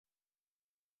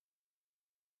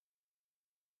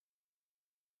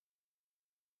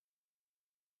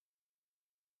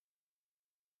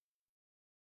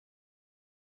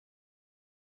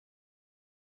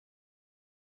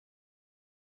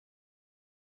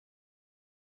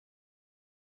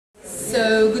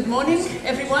So, good morning,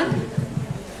 everyone.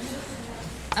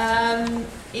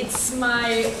 It's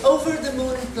my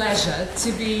over-the-moon pleasure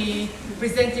to be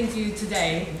presenting to you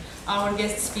today our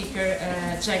guest speaker,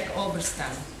 Jack Halberstam.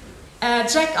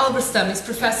 Jack Halberstam is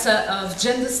Professor of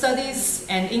Gender Studies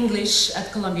and English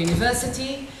at Columbia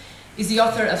University. He's the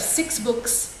author of 6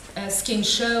 books, Skin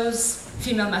Shows,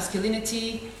 Female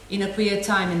Masculinity, In a Queer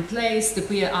Time and Place, The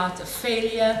Queer Art of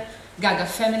Failure, Gaga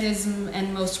Feminism,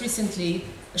 and most recently,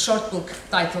 a short book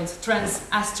titled Trans***,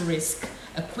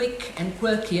 a quick and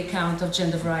quirky account of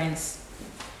gender variance.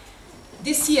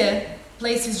 This year,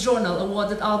 Places Journal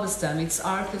awarded Halberstam its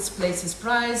Arcus Places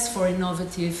Prize for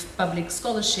innovative public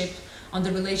scholarship on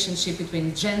the relationship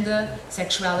between gender,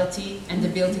 sexuality, and the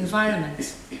built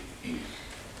environment.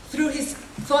 Through his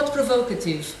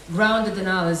thought-provocative, grounded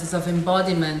analysis of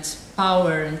embodiment,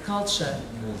 power, and culture,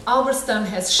 Halberstam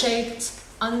has shaped,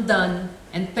 undone,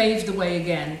 and paved the way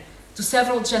again to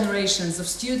several generations of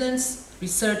students,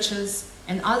 researchers,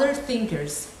 and other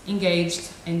thinkers engaged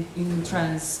in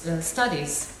trans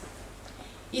studies.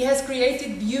 He has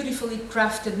created beautifully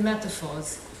crafted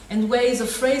metaphors and ways of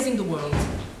phrasing the world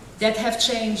that have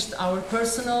changed our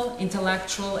personal,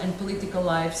 intellectual, and political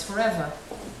lives forever.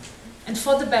 And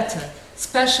for the better,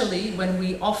 especially when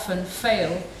we often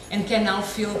fail and can now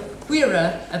feel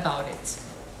queerer about it.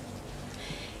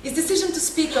 His decision to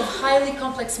speak of highly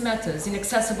complex matters in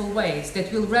accessible ways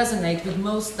that will resonate with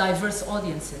most diverse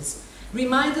audiences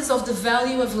remind us of the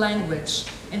value of language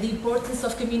and the importance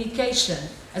of communication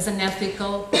as an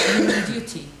ethical human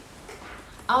duty.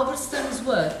 Halberstam's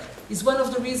work is one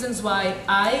of the reasons why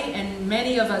I and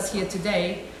many of us here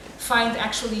today find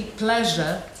actually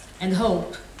pleasure and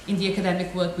hope in the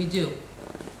academic work we do.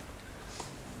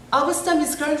 Halberstam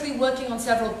is currently working on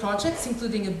several projects,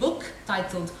 including a book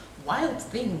titled Wild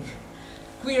Thing,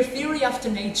 Queer Theory After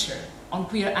Nature, on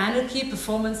queer anarchy,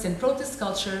 performance, and protest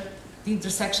culture, the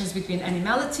intersections between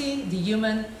animality, the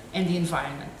human, and the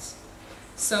environment.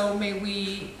 So may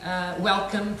we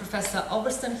welcome Professor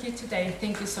Halberstam here today.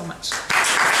 Thank you so much.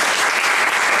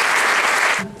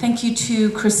 Thank you to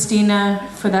Christina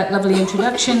for that lovely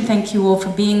introduction. Thank you all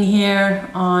for being here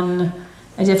on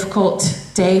a difficult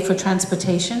day for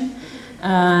transportation.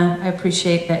 I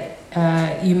appreciate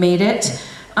that you made it.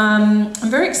 I'm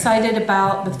very excited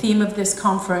about the theme of this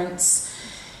conference,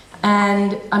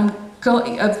 and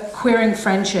of queering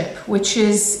friendship, which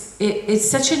is it's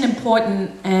such an important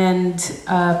and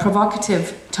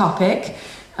provocative topic,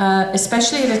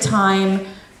 especially at a time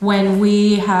when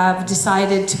we have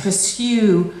decided to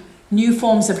pursue new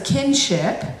forms of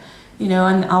kinship,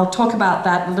 and I'll talk about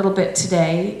that a little bit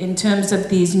today in terms of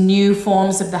these new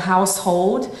forms of the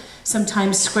household,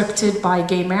 sometimes scripted by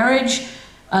gay marriage,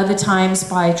 other times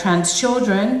by trans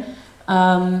children.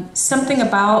 Something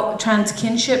about trans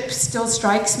kinship still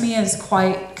strikes me as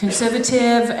quite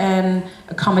conservative and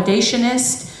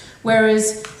accommodationist,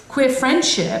 whereas queer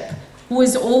friendship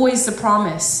was always the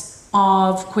promise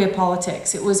of queer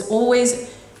politics. It was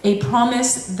always a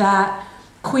promise that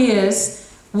queers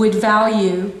would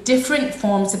value different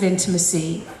forms of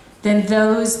intimacy than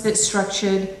those that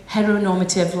structured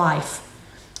heteronormative life.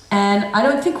 And I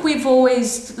don't think we've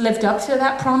always lived up to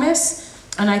that promise.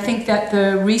 And I think that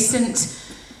the recent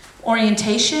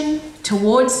orientation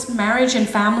towards marriage and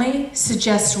family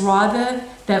suggests rather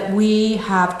that we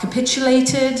have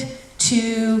capitulated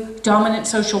to dominant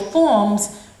social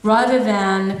forms rather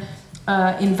than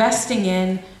investing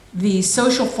in the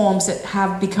social forms that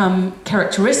have become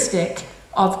characteristic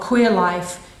of queer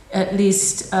life, at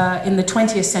least in the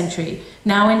 20th century.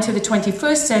 Now into the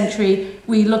 21st century,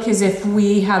 we look as if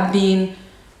we have been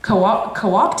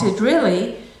co-opted,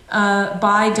 really,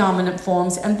 by dominant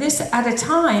forms. And this at a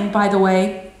time, by the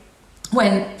way,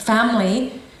 when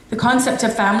family, the concept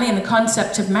of family and the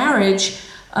concept of marriage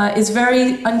is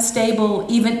very unstable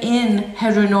even in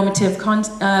heteronormative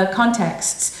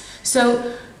contexts.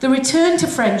 So the return to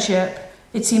friendship,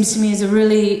 it seems to me, is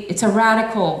it's a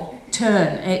radical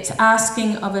turn. It's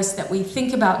asking of us that we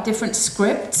think about different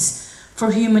scripts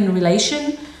for human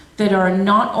relation that are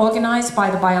not organized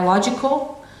by the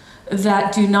biological,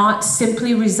 that do not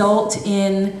simply result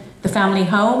in the family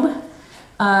home,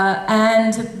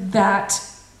 and that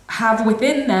have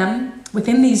within them,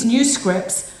 within these new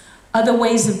scripts, other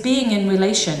ways of being in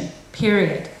relation,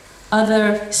 period.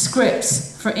 Other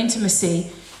scripts for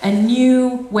intimacy and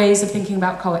new ways of thinking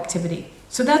about collectivity.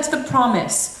 So that's the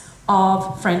promise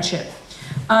of friendship.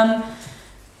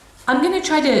 I'm going to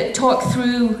try to talk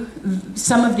through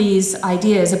some of these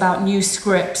ideas about new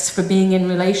scripts for being in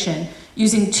relation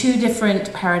using 2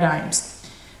 different paradigms.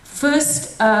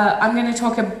 First, I'm going to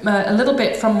talk a little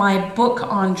bit from my book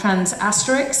on trans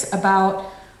asterisk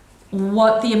about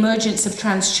what the emergence of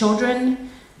trans children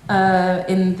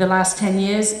in the last 10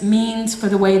 years means for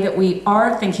the way that we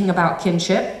are thinking about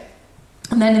kinship.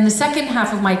 And then in the second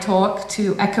half of my talk,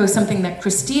 to echo something that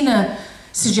Christina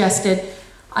suggested,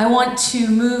 I want to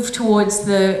move towards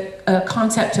the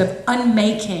concept of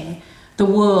unmaking the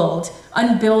world,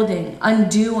 unbuilding,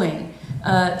 undoing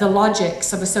the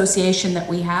logics of association that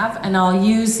we have. And I'll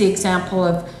use the example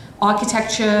of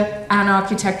architecture,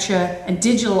 anarchitecture, and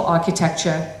digital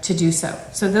architecture to do so.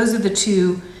 So those are the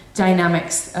two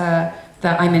dynamics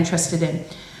that I'm interested in.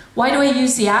 Why do I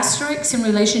use the asterisks in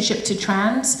relationship to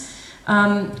trans?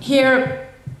 Here,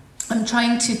 I'm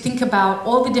trying to think about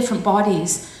all the different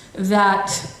bodies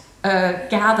that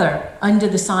gather under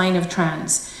the sign of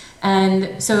trans.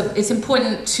 And so it's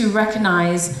important to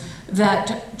recognize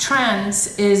that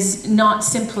trans is not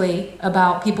simply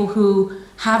about people who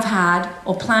have had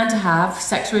or plan to have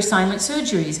sex reassignment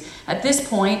surgeries. At this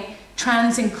point,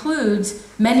 trans includes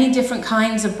many different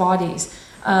kinds of bodies,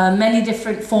 many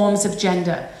different forms of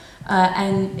gender.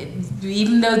 And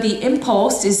even though the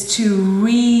impulse is to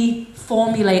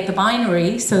reformulate the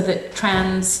binary so that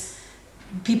trans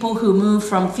people who move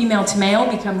from female to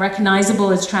male become recognizable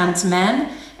as trans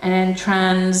men, and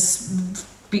trans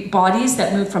bodies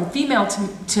that move from female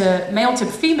to male to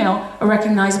female are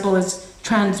recognizable as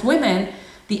trans women,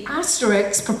 the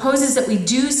asterisk proposes that we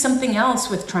do something else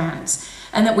with trans,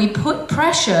 and that we put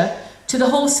pressure to the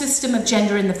whole system of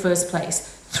gender in the first place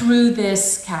through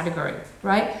this category,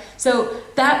 right? So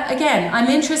that, again, I'm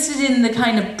interested in the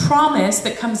kind of promise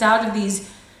that comes out of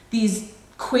these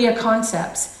queer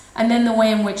concepts, and then the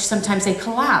way in which sometimes they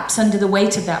collapse under the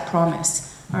weight of that promise.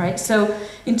 All right, so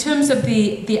in terms of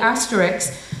the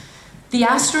asterisks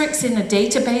in a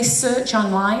database search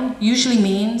online usually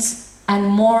means and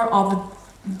more of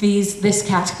this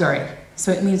category.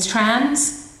 So it means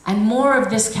trans and more of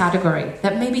this category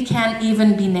that maybe can't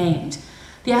even be named.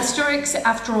 The asterisk,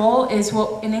 after all, is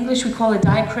what in English we call a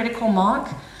diacritical mark.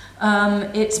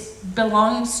 It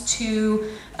belongs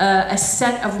to a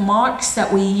set of marks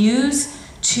that we use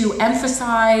to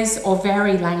emphasize or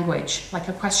vary language, like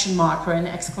a question mark or an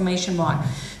exclamation mark.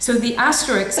 So the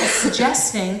asterisk is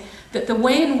suggesting that the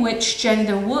way in which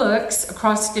gender works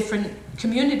across different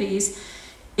communities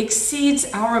exceeds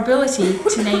our ability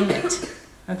to name it,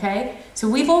 okay? So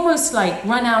we've almost like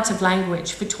run out of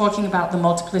language for talking about the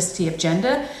multiplicity of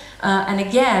gender. And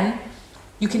again,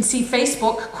 you can see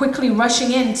Facebook quickly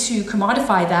rushing in to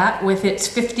commodify that with its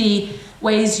 50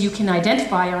 ways you can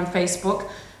identify on Facebook.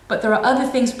 But there are other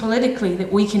things politically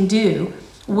that we can do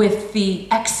with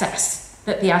the excess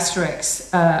that the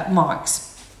asterisk marks.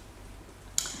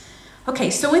 Okay,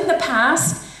 so in the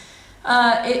past,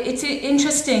 it's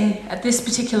interesting at this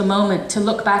particular moment to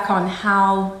look back on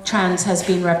how trans has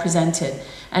been represented.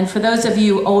 And for those of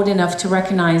you old enough to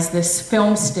recognize this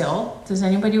film still, does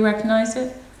anybody recognize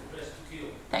it? Dressed to Kill.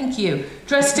 Thank you.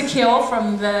 Dressed to Kill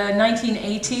from the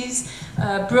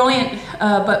 1980s. Brilliant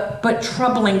but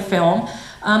troubling film.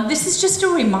 This is just a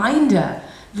reminder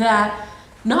that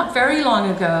not very long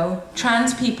ago,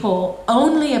 trans people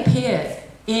only appeared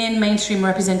in mainstream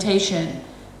representation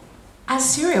as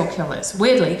serial killers,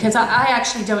 weirdly, because I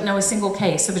actually don't know a single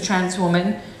case of a trans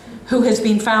woman who has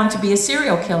been found to be a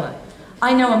serial killer.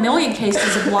 I know a million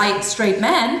cases of white, straight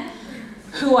men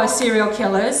who are serial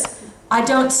killers. I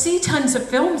don't see tons of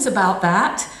films about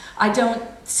that. I don't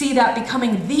see that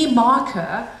becoming the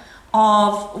marker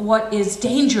of what is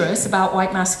dangerous about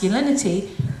white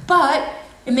masculinity. But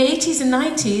in the 80s and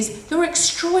 90s, there were an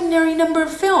extraordinary number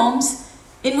of films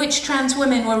in which trans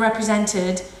women were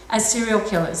represented as serial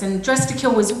killers. And Dressed to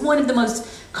Kill was one of the most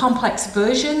complex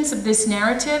versions of this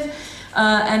narrative.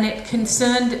 And it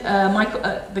concerned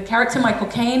the character Michael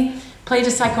Caine played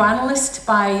a psychoanalyst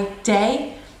by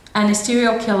day and a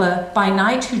serial killer by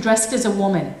night who dressed as a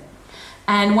woman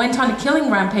and went on a killing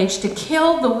rampage to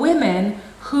kill the women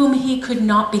whom he could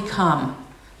not become.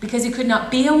 Because he could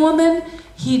not be a woman,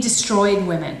 he destroyed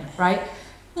women, right?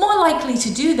 More likely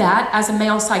to do that as a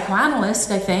male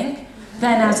psychoanalyst, I think,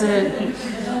 than as a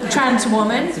trans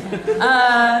woman.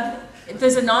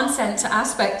 There's a nonsense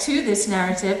aspect to this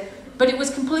narrative, but it was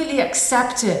completely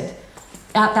accepted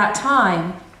at that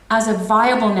time as a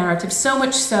viable narrative, so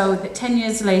much so that 10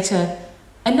 years later,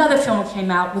 another film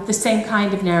came out with the same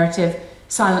kind of narrative,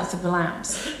 Silence of the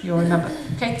Lambs, you'll remember,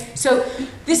 okay? So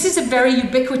this is a very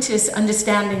ubiquitous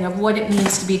understanding of what it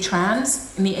means to be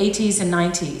trans in the 80s and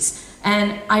 90s.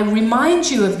 And I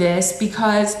remind you of this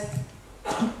because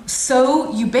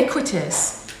so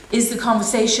ubiquitous is the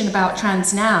conversation about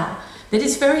trans now that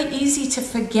it's very easy to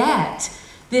forget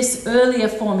this earlier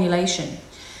formulation.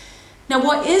 Now,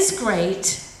 what is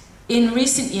great in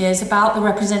recent years about the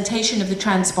representation of the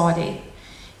trans body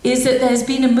is that there's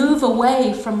been a move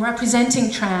away from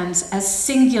representing trans as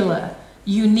singular,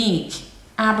 unique,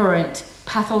 aberrant,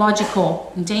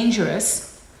 pathological, and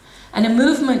dangerous, and a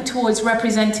movement towards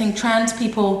representing trans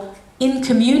people in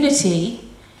community,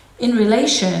 in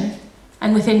relation,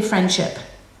 and within friendship.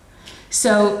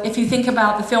 So if you think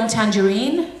about the film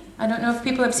Tangerine, I don't know if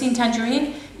people have seen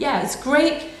Tangerine. Yeah, it's a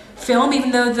great film, even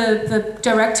though the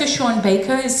director, Sean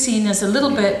Baker, is seen as a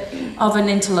little bit of an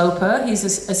interloper. He's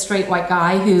a straight white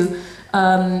guy who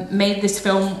made this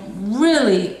film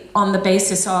really on the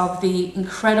basis of the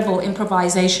incredible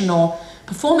improvisational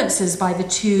performances by the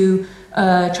two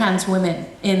trans women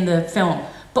in the film.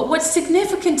 But what's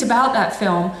significant about that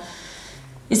film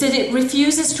is that it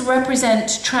refuses to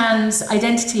represent trans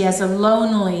identity as a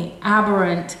lonely,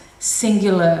 aberrant,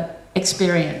 singular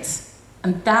experience.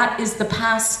 And that is the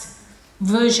past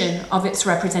version of its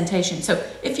representation. So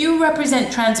if you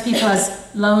represent trans people as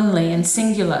lonely and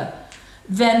singular,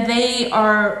 then they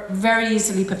are very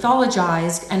easily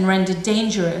pathologized and rendered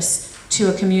dangerous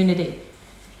to a community.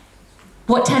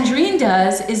 What Tangerine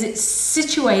does is it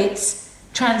situates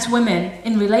trans women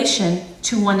in relation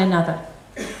to one another.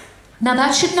 Now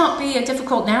that should not be a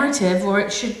difficult narrative, or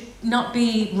it should not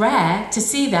be rare to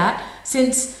see that,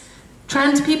 since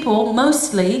trans people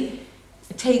mostly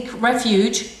take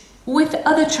refuge with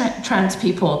other trans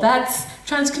people.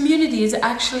 Trans community is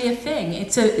actually a thing.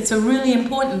 It's a really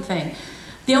important thing.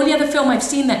 The only other film I've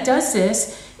seen that does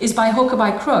this is By Hook or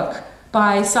by Crook,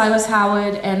 by Silas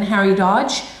Howard and Harry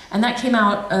Dodge, and that came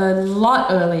out a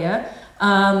lot earlier,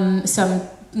 some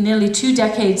nearly 2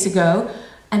 decades ago.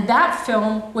 And that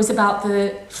film was about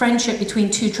the friendship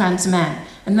between two trans men.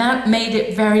 And that made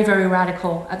it very, very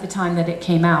radical at the time that it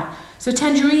came out. So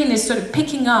Tangerine is sort of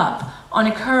picking up on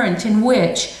a current in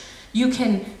which you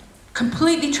can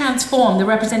completely transform the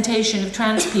representation of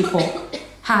trans people.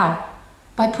 How?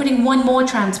 By putting one more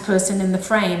trans person in the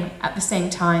frame at the same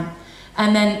time.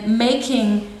 And then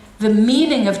making the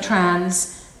meaning of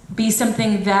trans be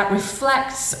something that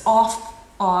reflects off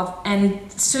of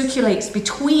and circulates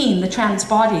between the trans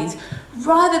bodies,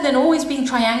 rather than always being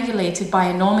triangulated by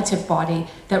a normative body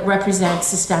that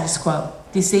represents the status quo.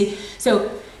 Do you see?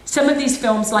 So some of these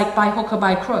films, like By Hook or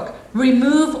by Crook,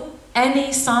 remove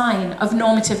any sign of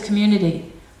normative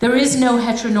community. There is no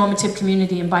heteronormative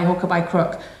community in By Hook or by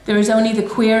Crook. There is only the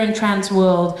queer and trans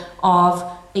world of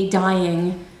a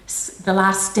dying, the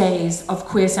last days of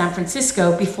queer San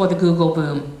Francisco before the Google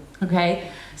boom.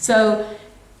 Okay? So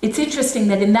it's interesting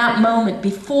that in that moment,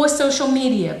 before social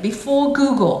media, before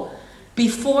Google,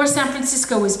 before San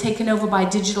Francisco was taken over by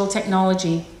digital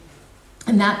technology,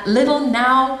 in that little,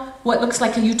 now what looks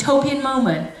like a utopian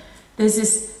moment, there's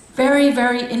this very,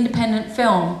 very independent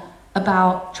film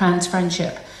about trans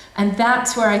friendship. And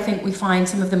that's where I think we find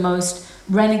some of the most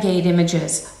renegade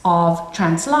images of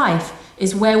trans life,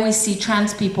 is where we see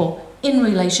trans people in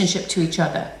relationship to each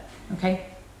other. Okay?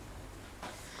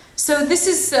 So this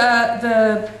is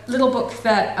the little book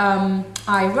that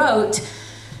I wrote,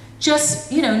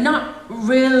 just, not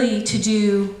really to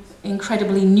do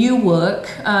incredibly new work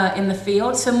in the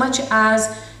field, so much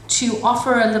as to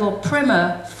offer a little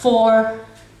primer for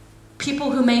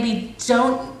people who maybe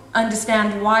don't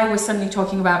understand why we're suddenly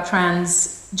talking about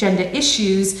transgender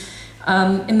issues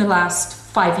in the last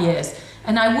 5 years.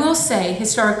 And I will say,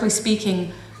 historically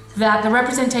speaking, that the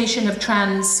representation of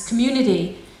trans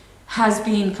community has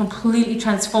been completely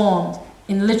transformed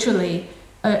in literally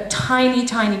a tiny,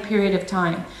 tiny period of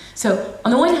time. So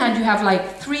on the one hand, you have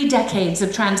like 3 decades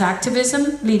of trans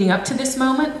activism leading up to this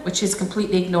moment, which is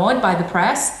completely ignored by the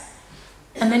press.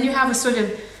 And then you have a sort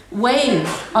of wave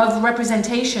of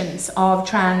representations of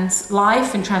trans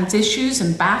life and trans issues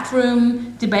and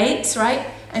bathroom debates, right?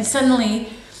 And suddenly,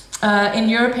 in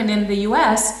Europe and in the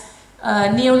US,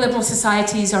 neoliberal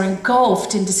societies are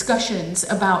engulfed in discussions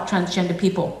about transgender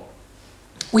people.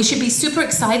 We should be super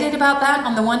excited about that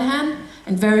on the one hand,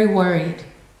 and very worried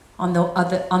on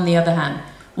the other hand.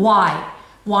 Why?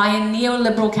 Why in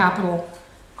neoliberal capital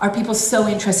are people so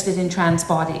interested in trans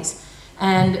bodies?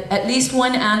 And at least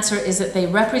one answer is that they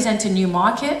represent a new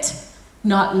market,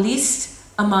 not least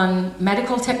among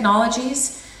medical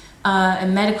technologies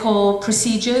and medical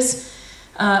procedures.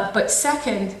 But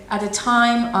second, at a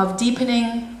time of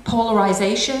deepening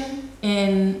polarization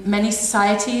in many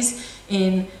societies,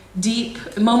 in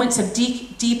moments of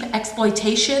deep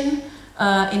exploitation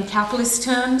in capitalist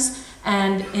terms,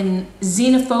 and in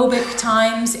xenophobic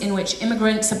times in which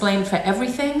immigrants are blamed for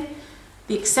everything,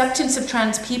 the acceptance of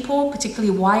trans people,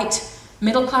 particularly white,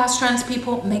 middle-class trans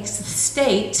people, makes the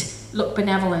state look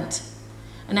benevolent.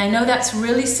 And I know that's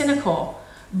really cynical,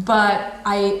 but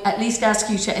I at least ask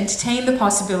you to entertain the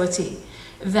possibility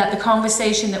that the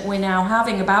conversation that we're now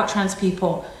having about trans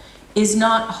people is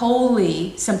not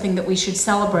wholly something that we should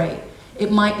celebrate.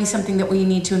 It might be something that we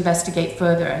need to investigate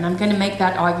further, and I'm going to make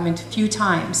that argument a few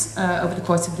times over the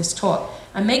course of this talk.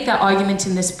 I make that argument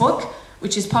in this book,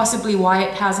 which is possibly why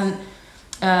it hasn't,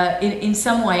 in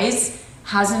some ways,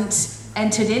 hasn't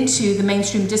entered into the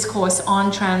mainstream discourse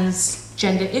on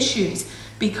transgender issues,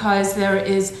 because there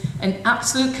is an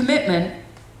absolute commitment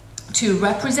to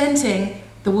representing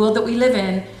the world that we live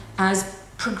in as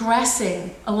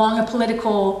progressing along a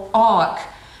political arc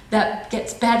that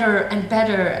gets better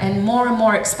and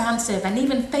more expansive. And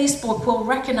even Facebook will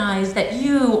recognize that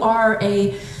you are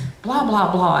a blah,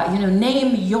 blah, blah, you know,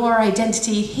 name your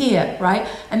identity here, right?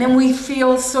 And then we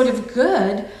feel sort of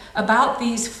good about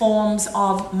these forms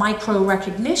of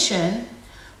micro-recognition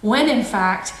when in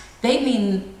fact they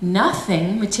mean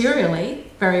nothing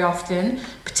materially very often,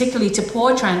 particularly to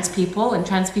poor trans people and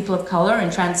trans people of color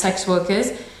and trans sex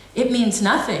workers. It means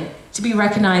nothing to be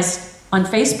recognized on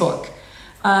Facebook.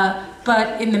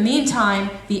 But in the meantime,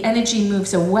 the energy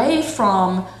moves away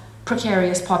from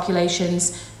precarious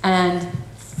populations and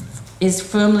is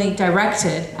firmly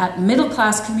directed at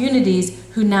middle-class communities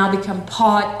who now become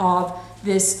part of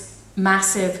this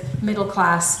massive middle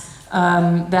class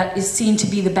that is seen to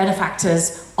be the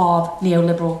benefactors of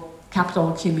neoliberal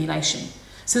capital accumulation.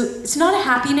 So it's not a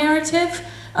happy narrative,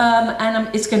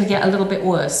 and it's going to get a little bit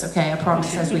worse, okay, I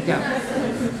promise, as we go.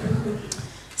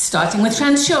 Starting with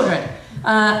trans children.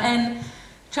 And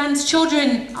trans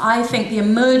children, I think the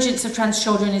emergence of trans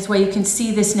children is where you can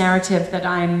see this narrative that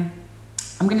I'm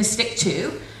going to stick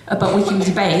to, but we can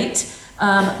debate.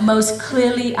 Most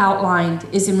clearly outlined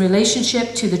is in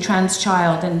relationship to the trans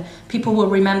child. And people will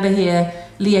remember here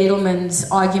Lee Edelman's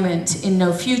argument in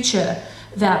No Future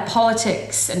that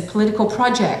politics and political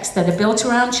projects that are built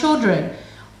around children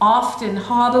often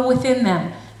harbor within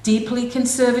them deeply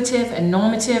conservative and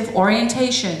normative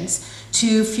orientations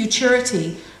to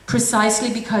futurity,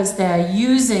 precisely because they're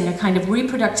using a kind of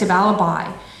reproductive alibi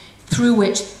through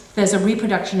which there's a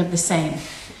reproduction of the same.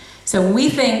 So we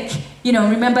think, you know,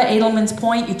 remember Edelman's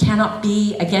point, you cannot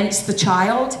be against the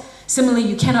child. Similarly,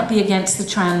 you cannot be against the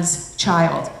trans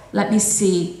child. Let me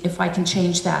see if I can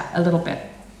change that a little bit.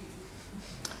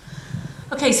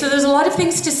 Okay, so there's a lot of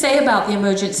things to say about the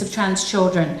emergence of trans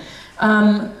children.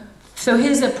 So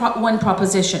here's one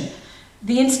proposition.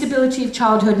 The instability of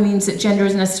childhood means that gender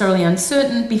is necessarily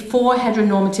uncertain before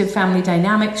heteronormative family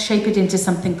dynamics shape it into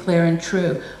something clear and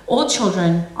true. All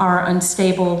children are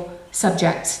unstable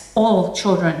subjects. All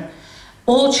children.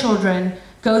 All children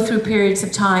go through periods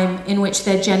of time in which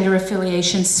their gender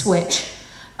affiliations switch.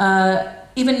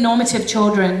 Even normative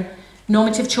children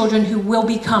who will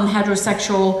become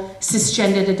heterosexual,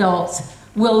 cisgendered adults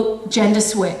will gender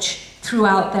switch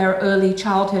throughout their early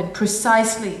childhood,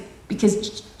 precisely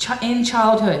because in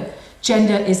childhood,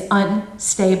 gender is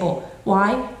unstable.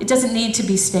 Why? It doesn't need to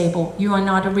be stable. You are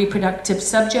not a reproductive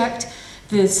subject.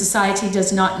 The society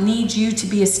does not need you to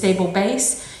be a stable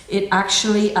base. It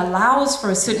actually allows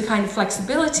for a certain kind of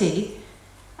flexibility,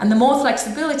 and the more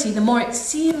flexibility, the more it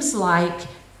seems like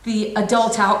the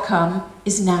adult outcome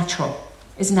is natural,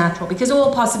 because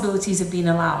all possibilities have been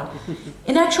allowed.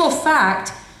 In actual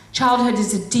fact, childhood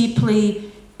is a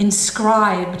deeply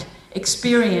inscribed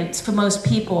experience for most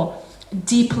people,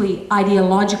 deeply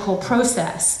ideological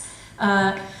process,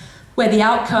 where the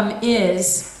outcome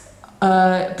is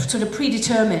sort of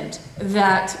predetermined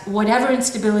that whatever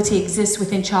instability exists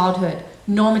within childhood,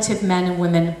 normative men and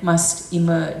women must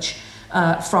emerge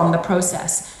from the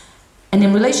process. And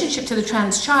in relationship to the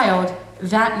trans child,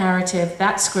 that narrative,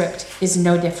 that script is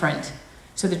no different.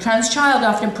 So the trans child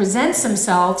often presents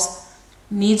themselves,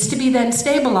 needs to be then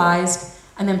stabilized,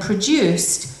 and then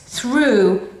produced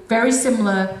through very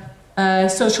similar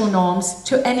social norms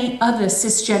to any other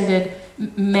cisgendered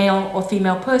male or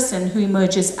female person who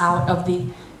emerges out of the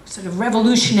sort of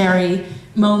revolutionary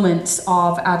moments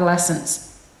of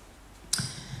adolescence.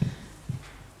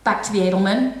 Back to the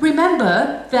Edelman.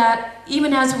 Remember that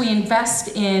even as we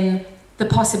invest in the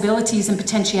possibilities and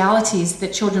potentialities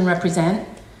that children represent,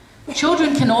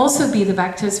 children can also be the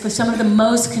vectors for some of the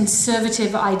most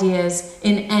conservative ideas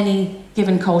in any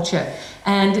given culture.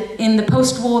 And in the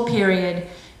post-war period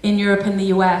in Europe and the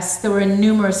US, there were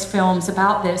numerous films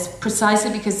about this,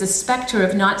 precisely because the specter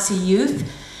of Nazi youth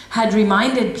had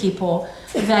reminded people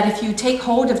that if you take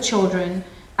hold of children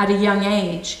at a young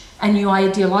age and you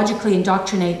ideologically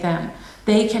indoctrinate them,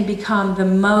 they can become the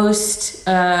most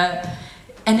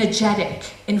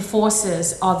energetic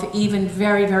enforcers of even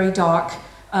very, very dark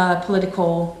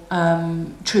political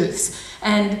truths.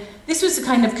 And this was the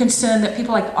kind of concern that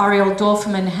people like Ariel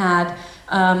Dorfman had.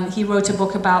 He wrote a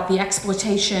book about the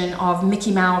exploitation of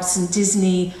Mickey Mouse and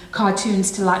Disney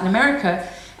cartoons to Latin America,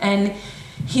 and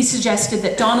he suggested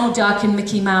that Donald Duck and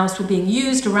Mickey Mouse were being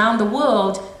used around the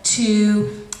world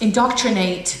to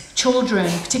indoctrinate children,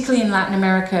 particularly in Latin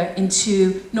America,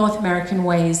 into North American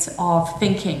ways of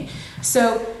thinking. So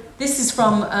this is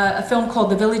from a film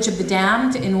called The Village of the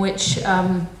Damned, in which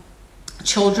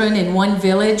children in one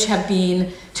village have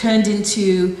been turned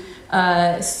into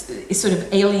sort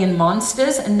of alien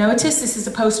monsters. And notice this is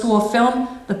a post-war film.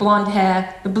 The blonde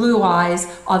hair, the blue eyes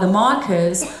are the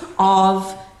markers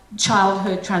of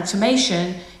childhood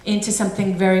transformation into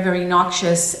something very, very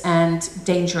noxious and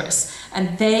dangerous.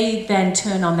 And they then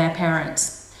turn on their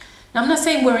parents. Now, I'm not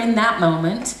saying we're in that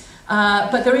moment,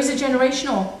 but there is a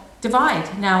generational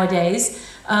divide nowadays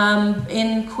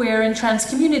in queer and trans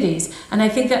communities. And I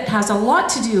think that has a lot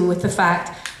to do with the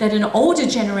fact that an older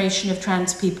generation of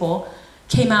trans people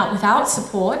came out without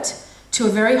support to a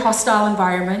very hostile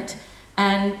environment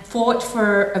and fought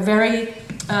for a very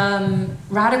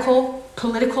radical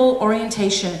political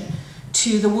orientation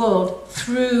to the world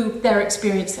through their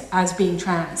experience as being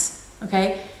trans,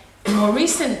 okay? In more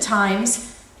recent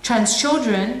times, trans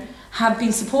children have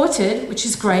been supported, which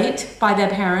is great, by their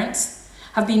parents,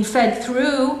 have been fed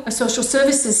through a social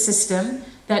services system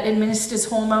that administers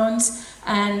hormones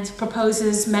and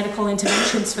proposes medical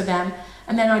interventions for them,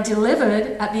 and then are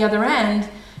delivered at the other end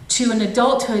to an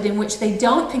adulthood in which they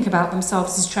don't think about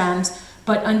themselves as trans,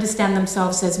 but understand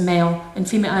themselves as male and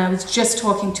female. And I was just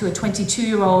talking to a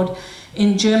 22-year-old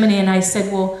in Germany, and I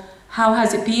said, well, how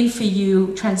has it been for you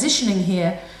transitioning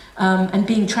here and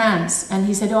being trans? And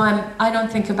he said, oh, I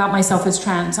don't think about myself as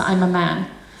trans, I'm a man.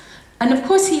 And of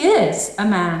course he is a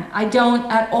man. I don't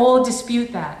at all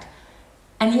dispute that.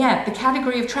 And yet the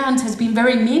category of trans has been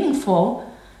very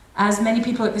meaningful, as many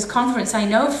people at this conference I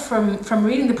know from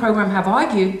reading the program have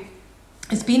argued.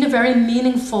 It's been a very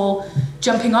meaningful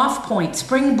jumping off point,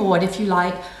 springboard, if you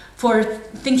like, for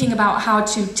thinking about how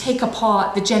to take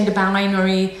apart the gender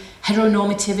binary,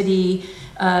 heteronormativity,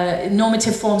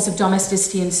 normative forms of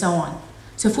domesticity, and so on.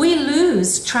 So if we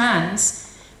lose trans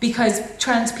because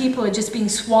trans people are just being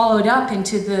swallowed up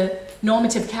into the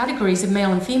normative categories of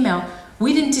male and female,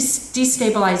 we didn't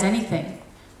destabilize anything.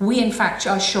 We, in fact,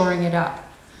 are shoring it up.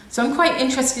 So I'm quite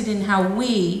interested in how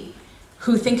we,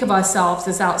 who think of ourselves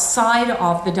as outside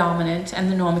of the dominant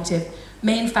and the normative,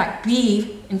 may in fact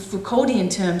be, in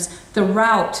Foucauldian terms, the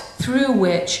route through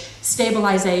which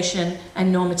stabilization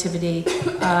and normativity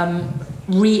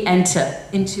re-enter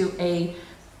into a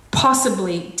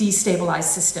possibly destabilized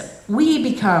system. We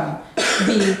become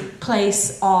the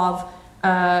place of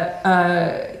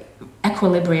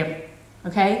equilibrium,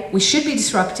 okay? We should be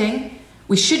disrupting,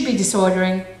 we should be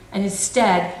disordering, and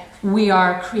instead we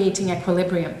are creating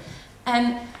equilibrium.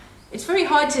 And it's very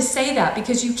hard to say that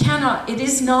because you cannot, it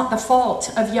is not the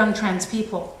fault of young trans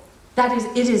people.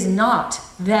 It is not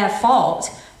their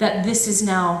fault that this is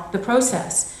now the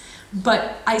process.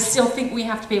 But I still think we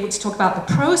have to be able to talk about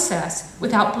the process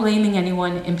without blaming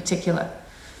anyone in particular.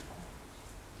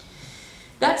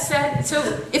 That said,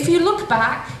 so if you look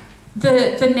back,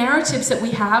 the narratives that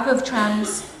we have of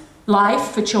trans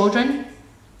life for children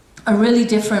are really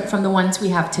different from the ones we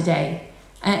have today.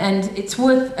 And it's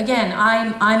worth, again,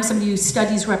 I'm somebody who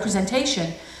studies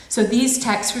representation, so these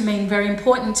texts remain very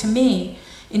important to me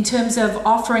in terms of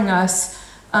offering us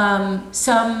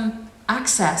some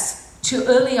access to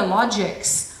earlier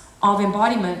logics of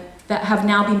embodiment that have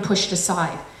now been pushed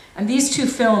aside. And these two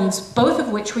films, both of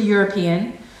which were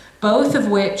European, both of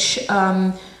which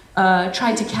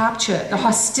tried to capture the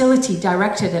hostility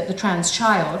directed at the trans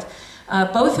child,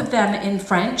 both of them in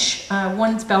French.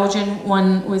 One's Belgian,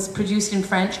 one was produced in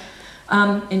French,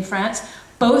 in France.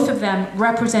 Both of them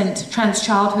represent trans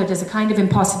childhood as a kind of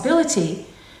impossibility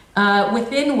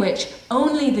within which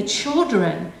only the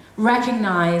children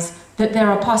recognize that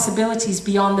there are possibilities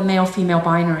beyond the male-female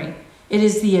binary. It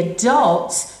is the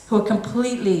adults who are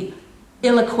completely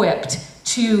ill-equipped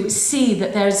to see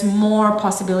that there's more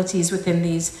possibilities within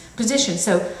these positions.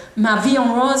 So Ma Vie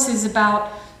en Rose is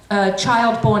about a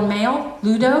child born male,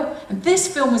 Ludo, and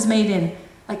this film was made in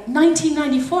like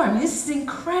 1994. I mean, this is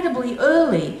incredibly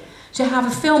early to have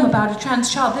a film about a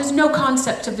trans child. There's no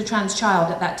concept of the trans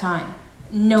child at that time.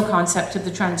 No concept of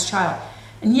the trans child.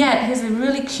 And yet, here's a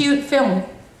really cute film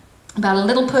about a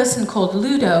little person called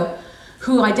Ludo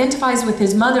who identifies with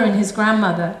his mother and his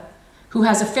grandmother, who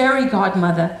has a fairy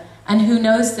godmother, and who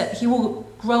knows that he will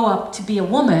grow up to be a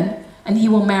woman and he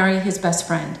will marry his best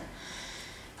friend.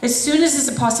 As soon as there's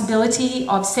a possibility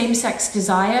of same-sex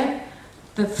desire,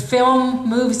 the film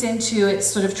moves into its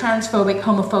sort of transphobic,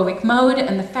 homophobic mode,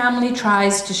 and the family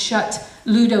tries to shut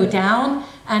Ludo down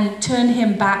and turn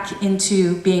him back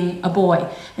into being a boy.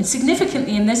 And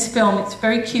significantly in this film, it's a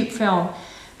very cute film,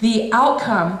 the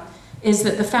outcome is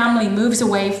that the family moves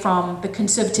away from the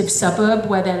conservative suburb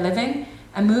where they're living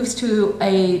and moves to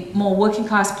a more working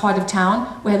class part of town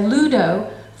where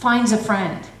Ludo finds a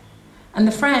friend. And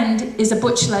the friend is a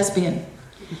butch lesbian.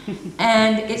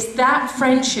 And it's that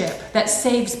friendship that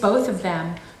saves both of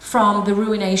them from the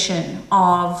ruination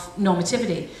of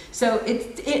normativity. So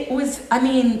it was, I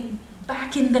mean,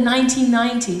 back in the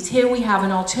 1990s, here we have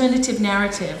an alternative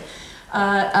narrative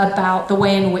about the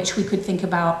way in which we could think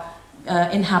about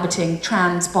inhabiting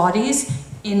trans bodies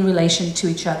in relation to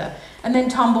each other. And then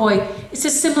Tomboy, it's a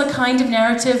similar kind of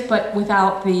narrative, but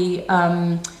without the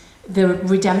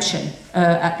redemption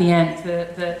at the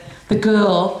end. The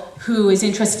girl who is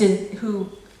interested, who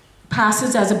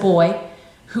passes as a boy,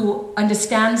 who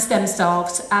understands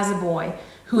themselves as a boy,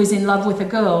 who is in love with a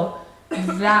girl,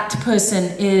 that person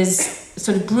is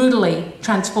sort of brutally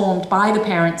transformed by the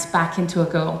parents back into a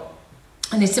girl.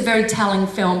 And it's a very telling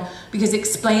film because it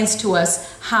explains to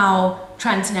us how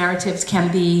trans narratives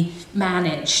can be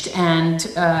managed and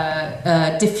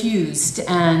diffused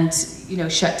and, you know,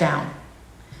 shut down.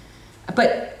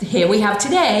 But here we have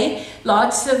today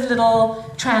lots of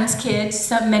little trans kids,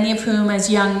 many of whom as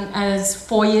young as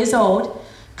 4 years old,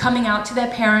 coming out to their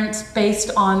parents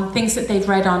based on things that they've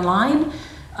read online,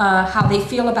 how they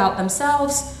feel about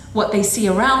themselves, what they see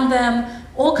around them,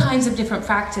 all kinds of different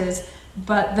factors,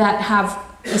 but that have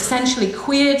essentially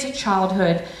queered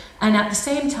childhood and at the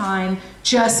same time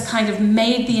just kind of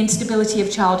made the instability of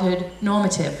childhood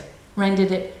normative,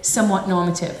 rendered it somewhat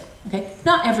normative. Okay?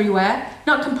 Not everywhere,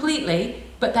 not completely,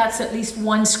 but that's at least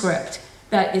one script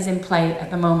that is in play at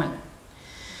the moment.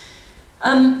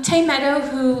 Tay Meadow,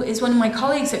 who is one of my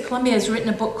colleagues at Columbia, has written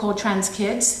a book called Trans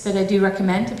Kids that I do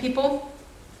recommend to people.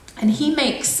 And he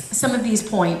makes some of these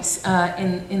points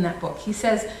in that book. He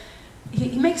says,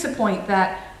 he makes a point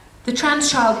that the trans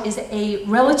child is a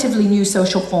relatively new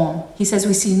social form. He says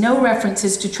we see no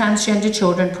references to transgender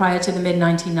children prior to the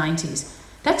mid-1990s.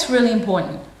 That's really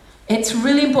important. It's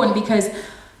really important because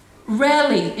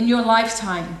rarely in your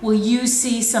lifetime will you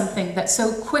see something that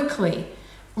so quickly,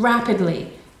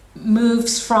 rapidly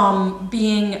moves from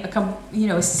being a, you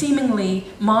know, a seemingly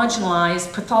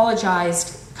marginalized,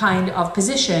 pathologized kind of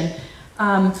position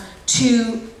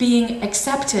to being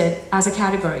accepted as a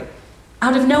category.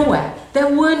 Out of nowhere.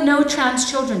 There were no trans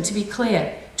children, to be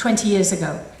clear, 20 years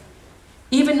ago.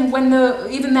 Even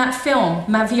that film,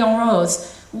 Ma Vie en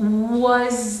Rose,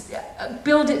 was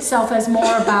billed itself as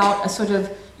more about a sort of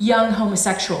young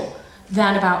homosexual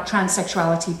than about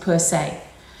transsexuality per se.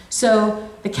 So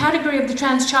the category of the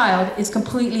trans child is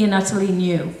completely and utterly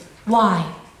new.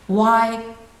 Why?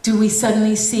 Why do we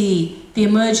suddenly see the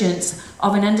emergence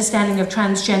of an understanding of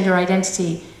transgender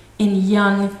identity in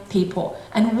young people?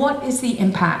 And what is the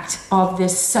impact of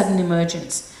this sudden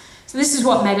emergence? So this is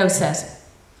what Meadow says.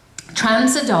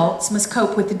 Trans adults must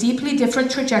cope with the deeply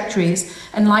different trajectories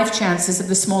and life chances of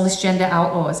the smallest gender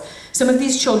outlaws. Some of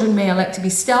these children may elect to be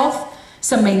stealth,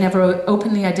 some may never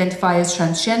openly identify as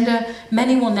transgender,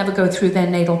 many will never go through their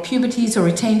natal puberties or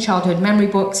retain childhood memory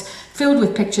books filled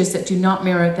with pictures that do not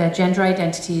mirror their gender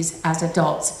identities as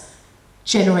adults.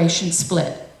 Generation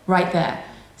split, right there.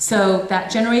 So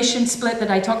that generation split that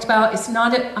I talked about, it's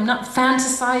not I'm not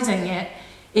fantasizing it,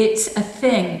 it's a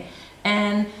thing.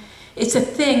 And it's a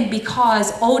thing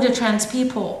because older trans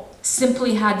people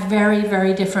simply had very,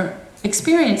 very different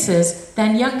experiences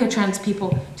than younger trans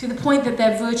people, to the point that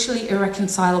they're virtually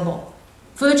irreconcilable.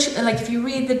 Like if you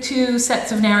read the two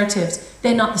sets of narratives,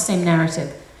 they're not the same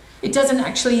narrative. It doesn't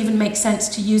actually even make sense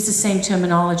to use the same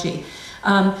terminology.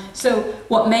 So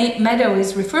what Meadow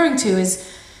is referring to is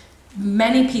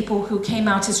many people who came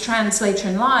out as trans later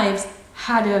in lives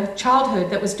had a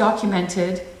childhood that was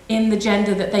documented in the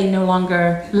gender that they no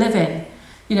longer live in.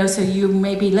 You know, so you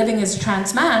may be living as a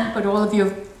trans man, but all of your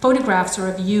photographs are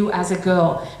of you as a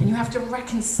girl, and you have to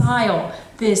reconcile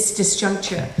this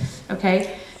disjuncture,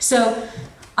 okay? So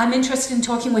I'm interested in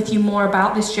talking with you more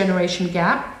about this generation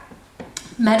gap.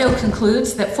 Meadow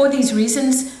concludes that for these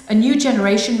reasons, a new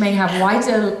generation may have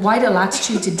wider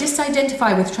latitude to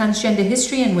disidentify with transgender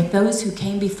history and with those who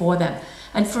came before them.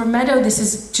 And for Meadow, this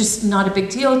is just not a big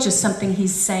deal, just something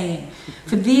he's saying.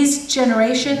 For these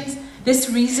generations, this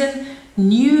reason,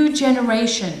 new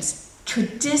generations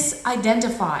could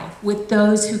disidentify with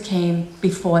those who came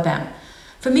before them.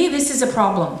 For me, this is a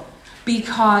problem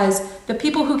because the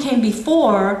people who came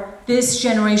before this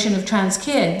generation of trans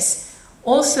kids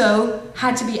also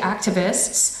had to be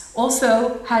activists,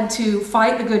 also had to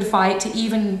fight the good fight to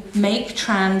even make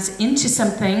trans into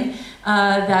something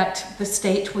that the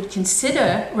state would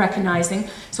consider recognizing.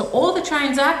 So all the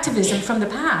trans activism from the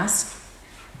past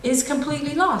is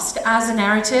completely lost as a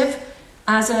narrative,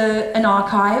 as an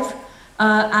archive,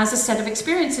 as a set of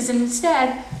experiences. And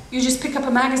instead, you just pick up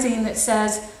a magazine that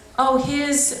says, oh,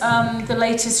 here's the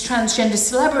latest transgender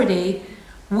celebrity.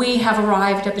 We have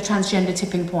arrived at the transgender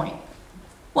tipping point.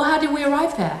 Well, how did we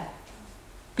arrive there?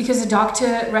 Because a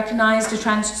doctor recognized a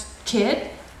trans kid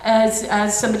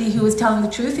as somebody who was telling the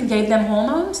truth and gave them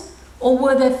hormones? Or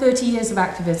were there 30 years of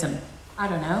activism? I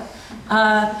don't know.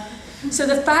 So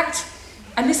the fact,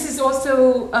 and this is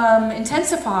also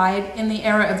intensified in the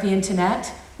era of the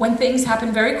internet, when things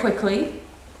happen very quickly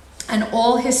and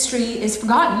all history is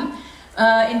forgotten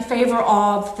in favor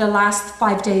of the last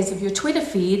 5 days of your Twitter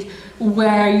feed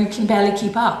where you can barely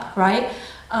keep up, right?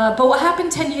 But what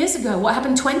happened 10 years ago? What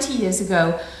happened 20 years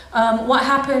ago? What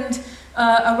happened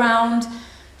around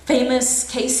famous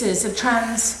cases of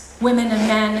trans women and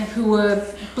men who were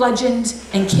bludgeoned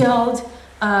and killed?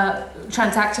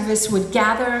 Trans activists would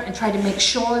gather and try to make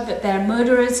sure that their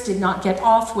murderers did not get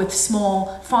off with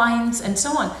small fines and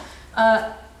so on.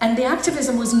 And the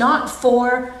activism was not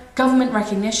for government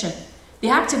recognition. The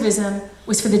activism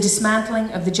was for the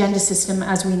dismantling of the gender system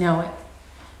as we know it.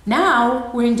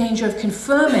 Now we're in danger of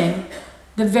confirming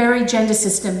the very gender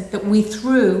system that we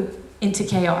threw into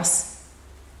chaos.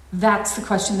 That's the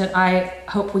question that I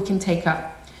hope we can take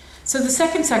up. So the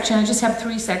second section, I just have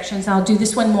 3 sections, I'll do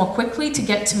this one more quickly to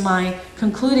get to my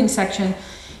concluding section,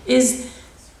 is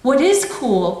what is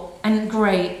cool and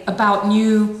great about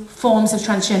new forms of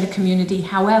transgender community,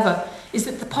 however, is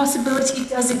that the possibility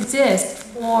does exist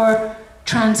for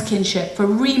trans kinship, for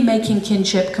remaking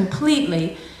kinship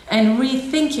completely and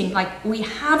rethinking, like we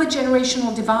have a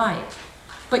generational divide,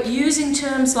 but using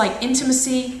terms like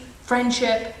intimacy,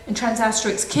 friendship, and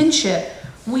trans-asterisk kinship,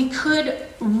 we could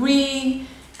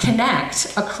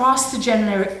reconnect across the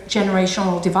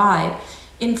generational divide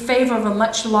in favor of a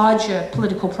much larger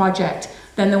political project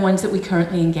than the ones that we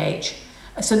currently engage.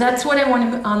 So that's what I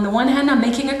want to, on the one hand, I'm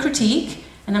making a critique,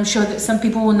 and I'm sure that some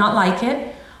people will not like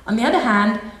it. On the other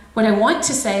hand, what I want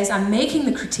to say is I'm making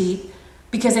the critique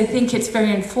because I think it's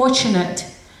very unfortunate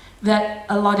that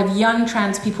a lot of young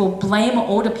trans people blame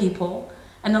older people,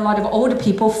 and a lot of older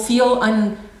people feel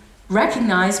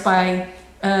unrecognized by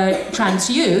trans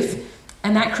youth,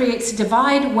 and that creates a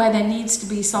divide where there needs to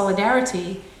be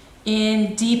solidarity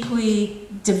in deeply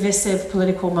divisive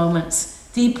political moments.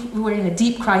 We're in a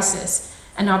deep crisis,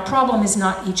 and our problem is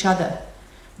not each other.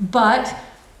 But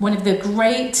one of the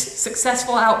great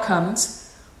successful outcomes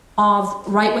of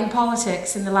right-wing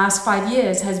politics in the last 5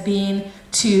 years has been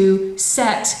to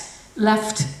set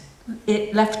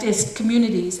leftist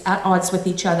communities at odds with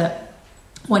each other.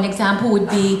 One example would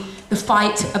be the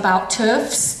fight about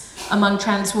TERFs among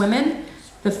trans women,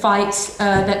 the fight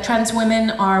that trans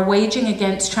women are waging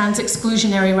against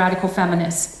trans-exclusionary radical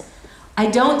feminists. I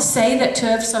don't say that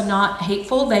TERFs are not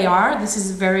hateful, they are. This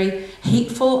is a very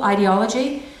hateful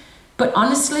ideology. But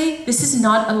honestly, this is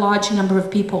not a large number of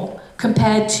people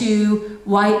compared to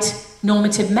white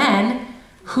normative men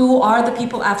who are the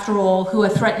people, after all, who are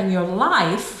threatening your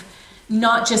life,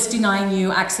 not just denying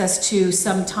you access to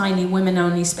some tiny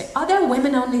women-only space. Are there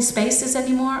women-only spaces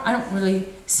anymore? I don't really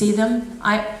see them.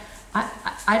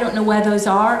 I don't know where those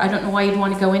are. I don't know why you'd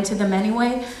want to go into them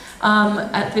anyway.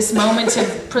 At this moment of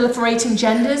proliferating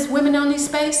genders, women-only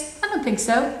space? I don't think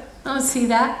so. I don't see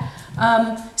that.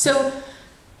 So,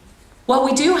 while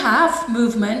we do have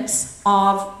movements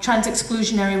of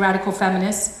trans-exclusionary radical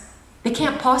feminists, they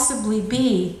can't possibly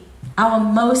be our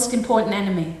most important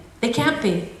enemy. They can't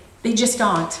be. They just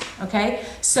aren't, okay?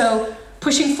 So,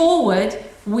 pushing forward,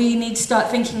 we need to start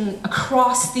thinking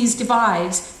across these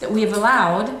divides that we have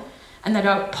allowed and that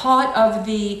are part of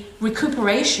the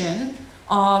recuperation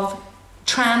of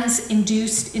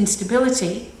trans-induced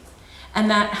instability, and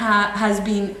that has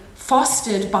been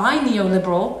fostered by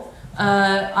neoliberal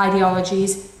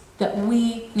ideologies that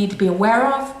we need to be aware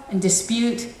of and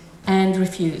dispute and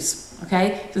refuse,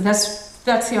 okay? So that's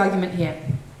the argument here.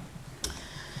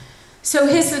 So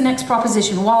here's the next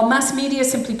proposition. While mass media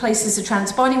simply places a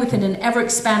trans body within an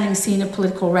ever-expanding scene of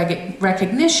political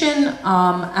recognition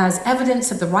as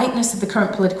evidence of the rightness of the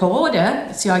current political order,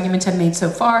 that's the argument I've made so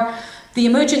far, the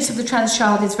emergence of the trans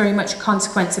child is very much a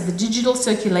consequence of the digital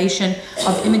circulation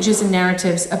of images and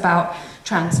narratives about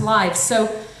trans lives. So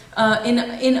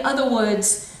in other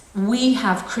words, we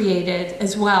have created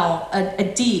as well a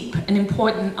deep and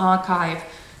important archive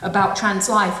about trans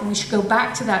life, and we should go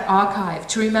back to that archive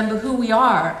to remember who we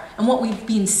are and what we've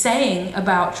been saying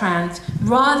about trans,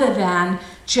 rather than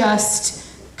just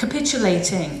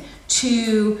capitulating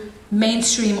to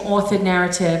mainstream authored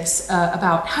narratives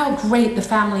about how great the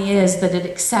family is that it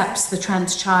accepts the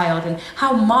trans child and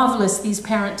how marvelous these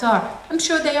parents are. I'm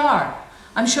sure they are.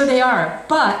 I'm sure they are.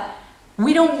 But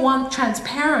we don't want trans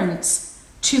parents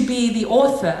to be the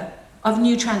author of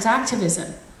new trans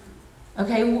activism.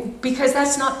 Okay, because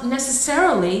that's not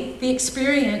necessarily the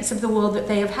experience of the world that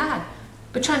they have had.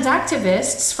 But trans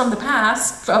activists from the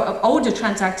past, older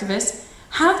trans activists,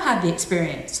 have had the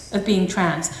experience of being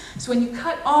trans. So when you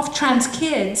cut off trans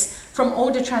kids from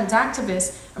older trans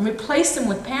activists and replace them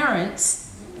with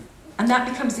parents, and that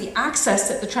becomes the access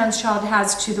that the trans child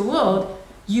has to the world,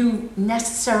 you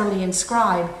necessarily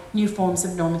inscribe new forms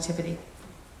of normativity.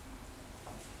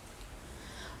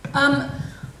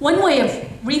 One way of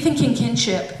rethinking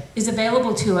kinship is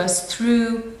available to us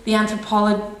through the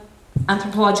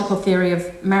anthropological theory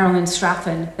of Marilyn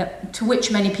Straffen, to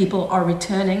which many people are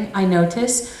returning, I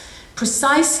notice,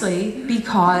 precisely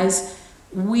because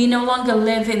we no longer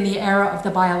live in the era of the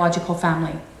biological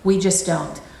family. We just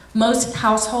don't. Most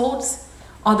households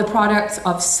are the products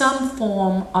of some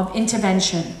form of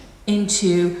intervention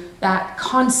into that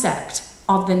concept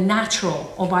of the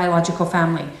natural or biological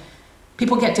family.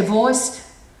 People get divorced,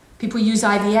 people use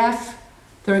IVF,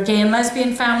 there are gay and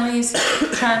lesbian families,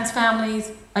 trans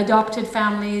families, adopted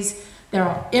families, there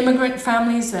are immigrant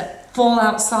families that fall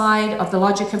outside of the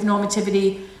logic of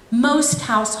normativity. Most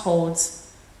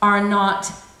households are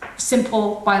not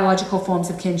simple biological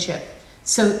forms of kinship.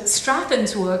 So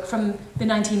Straffen's work from the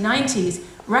 1990s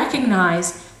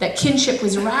recognized that kinship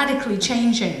was radically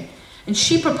changing, and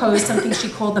she proposed something she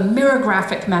called the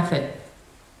mirrographic method.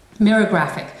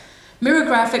 Mirrographic.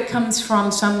 Mirrographic comes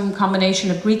from some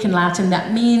combination of Greek and Latin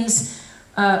that means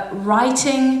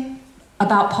writing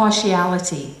about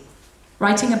partiality.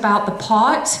 Writing about the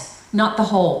part, not the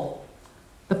whole.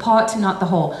 The part, not the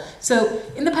whole. So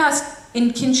in the past,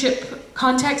 in kinship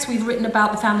context, we've written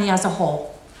about the family as a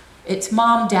whole. It's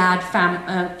mom, dad,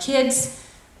 kids,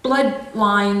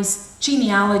 bloodlines,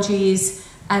 genealogies,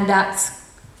 and that's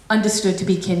understood to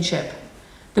be kinship.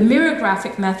 The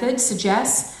mirrographic method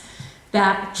suggests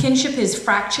that kinship is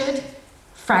fractured,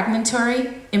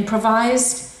 fragmentary,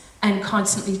 improvised, and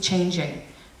constantly changing.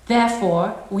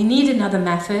 Therefore, we need another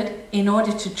method in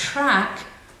order to track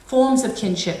forms of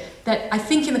kinship that I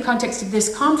think in the context of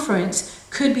this conference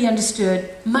could be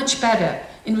understood much better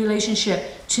in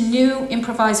relationship to new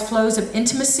improvised flows of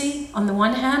intimacy on the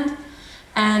one hand,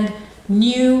 and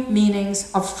new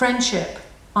meanings of friendship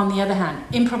on the other hand.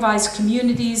 Improvised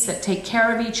communities that take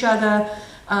care of each other,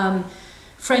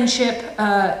 friendship,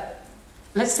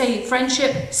 let's say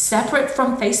friendship separate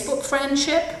from Facebook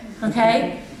friendship,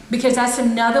 okay? Because that's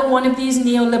another one of these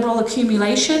neoliberal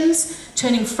accumulations,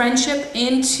 turning friendship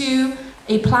into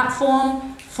a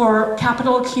platform for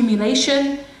capital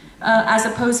accumulation, as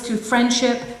opposed to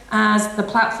friendship as the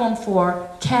platform for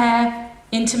care,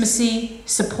 intimacy,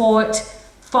 support,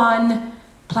 fun,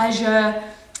 pleasure,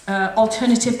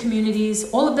 alternative communities.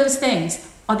 All of those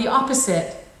things are the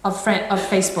opposite of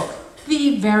Facebook.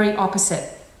 The very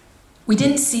opposite. We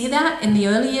didn't see that in the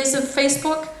early years of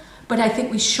Facebook, but I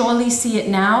think we surely see it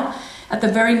now at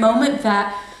the very moment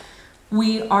that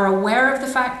we are aware of the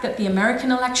fact that the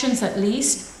American elections, at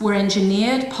least, were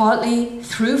engineered partly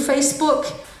through Facebook,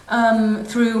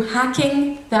 through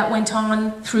hacking that went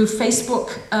on through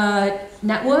Facebook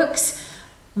networks.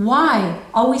 Why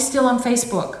are we still on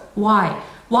Facebook? Why?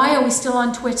 Why are we still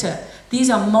on Twitter? These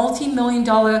are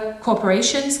multi-million-dollar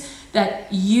corporations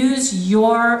that use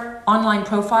your online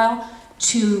profile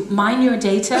to mine your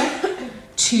data,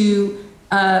 to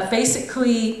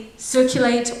basically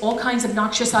circulate all kinds of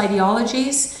noxious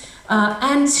ideologies,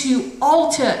 and to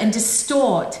alter and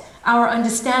distort our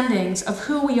understandings of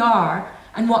who we are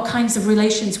and what kinds of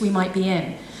relations we might be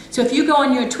in. So if you go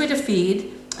on your Twitter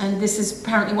feed, and this is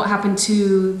apparently what happened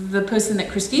to the person that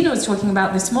Christina was talking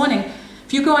about this morning,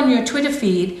 if you go on your Twitter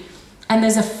feed and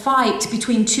there's a fight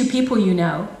between two people you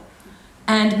know,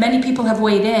 and many people have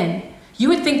weighed in, you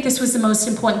would think this was the most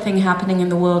important thing happening in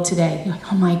the world today. You're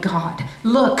like, oh my God,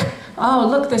 look, oh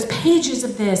look, there's pages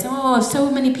of this, oh,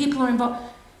 so many people are involved.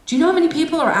 Do you know how many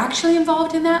people are actually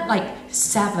involved in that? Like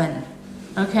 7,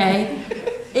 okay?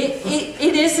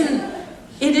 It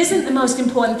isn't the most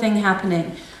important thing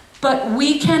happening, but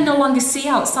we can no longer see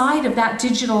outside of that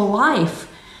digital life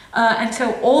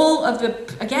until all of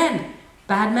the, again,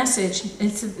 bad message,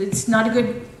 it's not a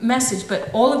good message,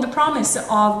 but all of the promise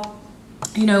of,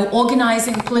 you know,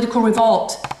 organizing political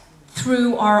revolt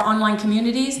through our online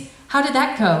communities, how did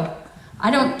that go?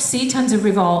 I don't see tons of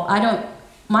revolt.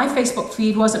 My Facebook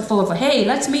feed wasn't full of, hey,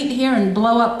 let's meet here and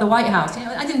blow up the White House. You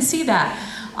know, I didn't see that.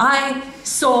 I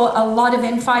saw a lot of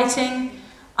infighting.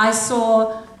 I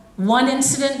saw one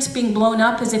incident being blown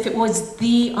up as if it was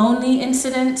the only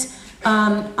incident.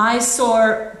 I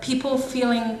saw people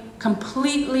feeling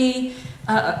completely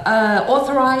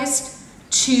authorized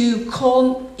to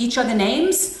call each other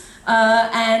names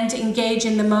and engage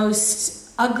in the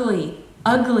most ugly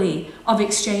of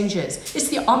exchanges. It's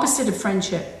the opposite of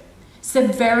friendship. It's the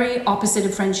very opposite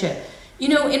of friendship. You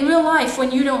know, in real life,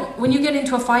 when you get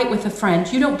into a fight with a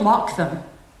friend, you don't block them.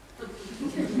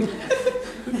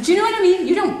 Do you know what I mean?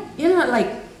 You're not like,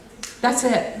 that's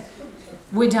it,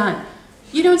 we're done.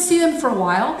 You don't see them for a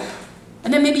while,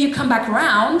 and then maybe you come back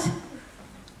around,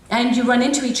 and you run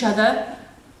into each other,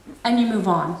 and you move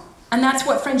on. And that's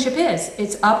what friendship is.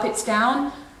 It's up, it's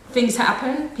down, things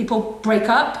happen, people break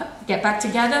up, get back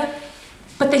together,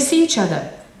 but they see each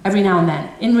other every now and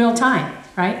then, in real time,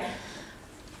 right?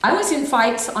 I was in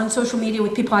fights on social media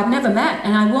with people I've never met,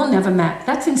 and I will never met.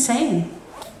 That's insane.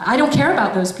 I don't care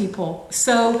about those people.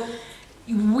 So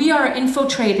we are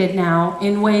infiltrated now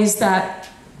in ways that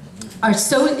are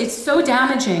it's so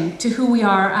damaging to who we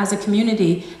are as a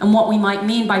community and what we might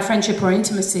mean by friendship or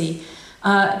intimacy,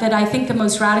 that I think the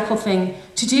most radical thing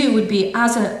to do would be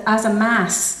as a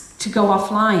mass to go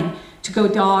offline, to go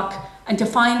dark, and to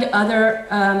find other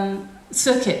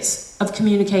circuits of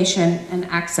communication and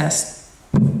access.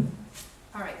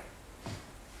 All right.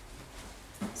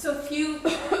 So a few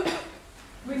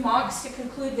remarks to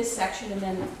conclude this section, and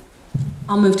then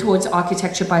I'll move towards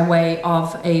architecture by way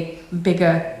of a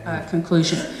bigger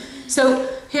conclusion. So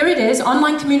here it is.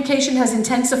 Online communication has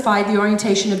intensified the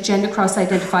orientation of gender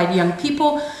cross-identified young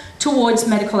people towards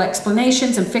medical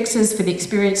explanations and fixes for the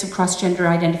experience of cross-gender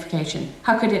identification.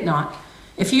 How could it not?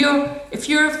 If you're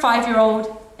a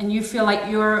 5-year-old and you feel like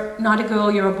you're not a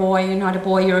girl, you're a boy, you're not a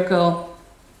boy, you're a girl,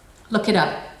 look it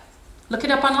up. Look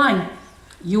it up online.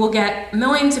 You will get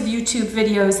millions of YouTube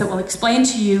videos that will explain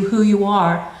to you who you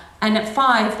are. And at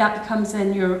 5, that becomes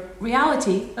then your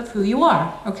reality of who you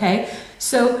are, okay?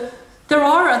 So there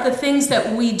are other things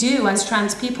that we do as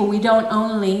trans people. We don't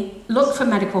only look for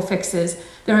medical fixes.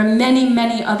 There are many,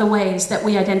 many other ways that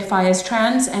we identify as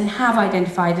trans and have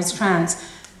identified as trans.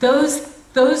 Those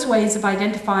ways of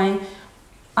identifying,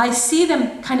 I see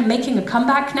them kind of making a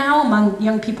comeback now among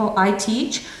young people I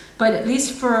teach, but at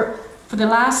least for the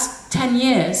last 10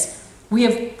 years, we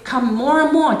have come more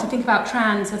and more to think about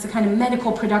trans as a kind of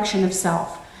medical production of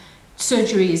self.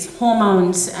 Surgeries,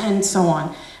 hormones, and so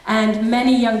on. And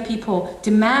many young people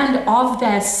demand of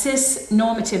their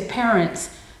cis-normative parents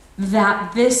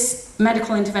that this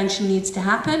medical intervention needs to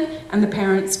happen, and the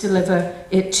parents deliver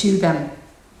it to them.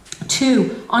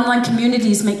 2, online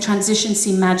communities make transition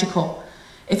seem magical.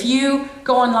 If you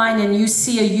go online and you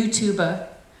see a YouTuber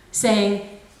saying,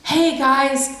 "Hey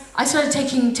guys, I started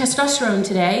taking testosterone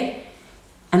today,"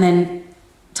 and then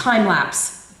time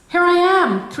lapse. Here I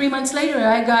am, 3 months later,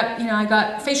 I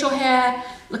got facial hair,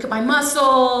 look at my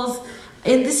muscles.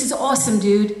 This is awesome,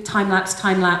 dude. Time lapse,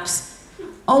 time lapse.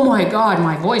 Oh my God,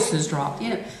 my voice has dropped.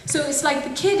 So it's like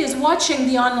the kid is watching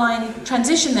the online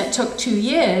transition that took 2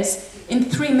 years in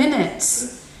 3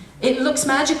 minutes. It looks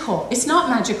magical. It's not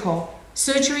magical.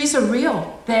 Surgeries are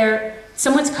real.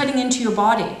 Someone's cutting into your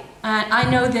body. I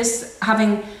know this,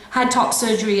 having had top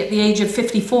surgery at the age of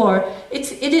 54,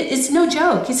 it's no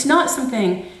joke. It's not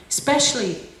something,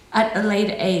 especially at a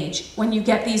later age, when you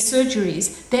get these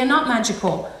surgeries, they're not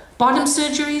magical. Bottom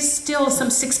surgeries, still some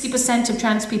 60% of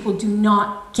trans people do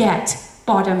not get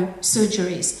bottom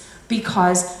surgeries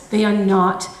because they are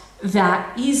not that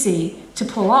easy to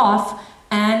pull off,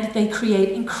 and they create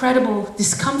incredible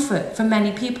discomfort for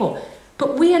many people.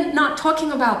 But we are not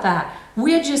talking about that.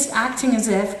 We're just acting as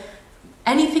if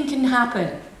anything can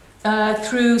happen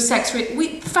through sex.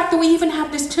 The fact that we even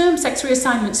have this term, sex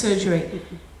reassignment surgery,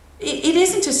 it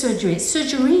isn't a surgery, it's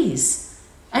surgeries.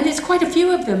 And it's quite a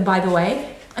few of them, by the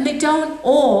way, and they don't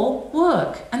all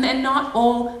work. And they're not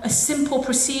all a simple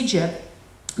procedure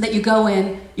that you go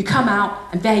in, you come out,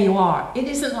 and there you are. It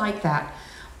isn't like that.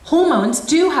 Hormones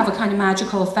do have a kind of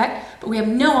magical effect, but we have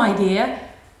no idea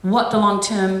what the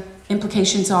long-term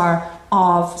implications are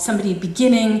of somebody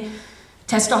beginning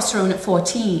testosterone at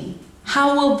 14.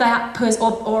 How will that person,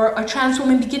 or a trans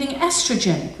woman beginning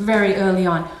estrogen very early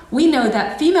on? We know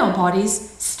that female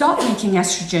bodies stop making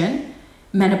estrogen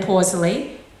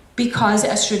menopausally because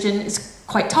estrogen is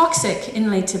quite toxic in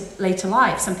later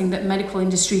life, something that the medical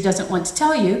industry doesn't want to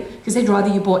tell you because they'd rather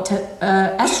you bought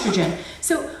estrogen.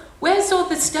 So where's all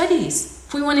the studies?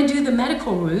 If we want to do the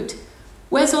medical route,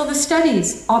 where's all the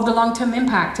studies of the long-term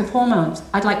impact of hormones?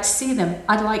 I'd like to see them.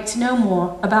 I'd like to know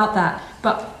more about that.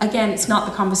 But again, it's not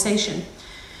the conversation.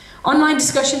 Online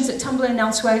discussions at Tumblr and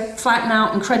elsewhere flatten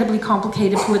out incredibly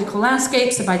complicated political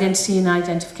landscapes of identity and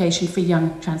identification for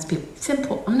young trans people.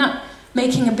 Simple. I'm not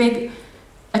making a big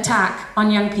attack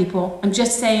on young people. I'm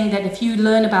just saying that if you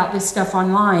learn about this stuff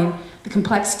online, the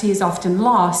complexity is often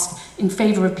lost in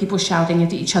favor of people shouting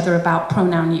at each other about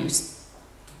pronoun use.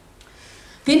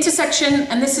 The intersection,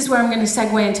 and this is where I'm going to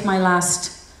segue into my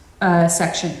last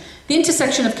section, the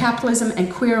intersection of capitalism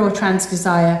and queer or trans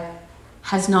desire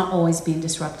has not always been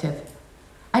disruptive.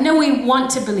 I know we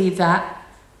want to believe that,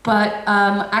 but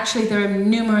actually there are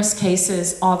numerous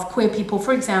cases of queer people,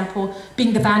 for example,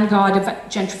 being the vanguard of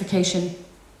gentrification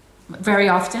very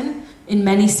often in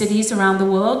many cities around the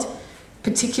world,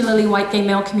 particularly white gay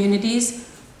male communities,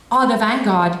 are the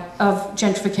vanguard of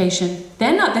gentrification.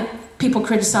 They're not the people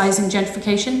criticizing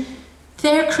gentrification,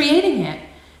 they're creating it.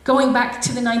 Going back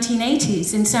to the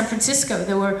 1980s in San Francisco,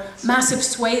 there were massive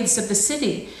swathes of the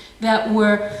city that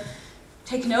were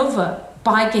taken over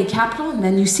by gay capital, and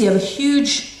then you see a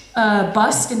huge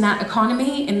bust in that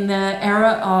economy in the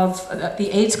era of the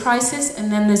AIDS crisis,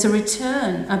 and then there's a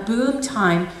return, a boom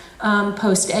time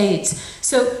post-AIDS.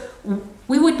 So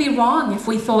we would be wrong if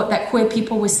we thought that queer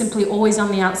people were simply always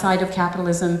on the outside of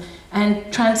capitalism,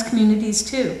 and trans communities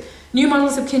too. New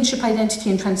models of kinship, identity,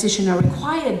 and transition are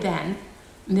required then,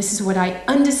 and this is what I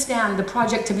understand the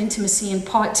project of intimacy in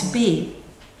part to be,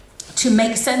 to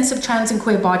make sense of trans and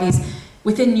queer bodies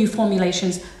within new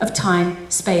formulations of time,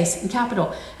 space, and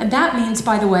capital. And that means,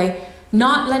 by the way,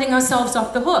 not letting ourselves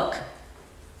off the hook.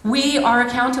 We are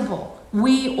accountable.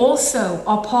 We also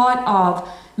are part of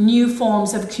new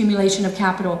forms of accumulation of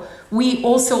capital. We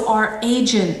also are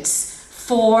agents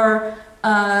for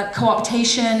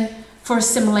co-optation, for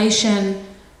assimilation,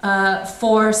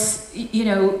 for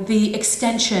the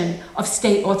extension of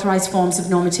state-authorized forms of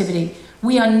normativity.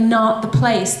 We are not the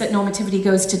place that normativity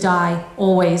goes to die,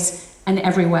 always and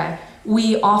everywhere.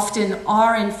 We often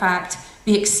are, in fact,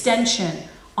 the extension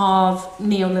of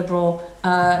neoliberal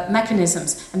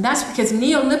mechanisms. And that's because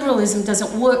neoliberalism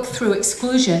doesn't work through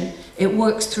exclusion, it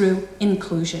works through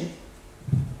inclusion.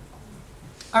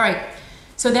 All right,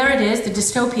 so there it is, the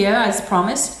dystopia as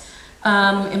promised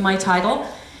in my title.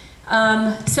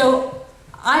 So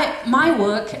my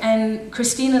work, and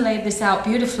Christina laid this out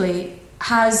beautifully,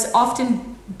 has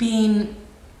often been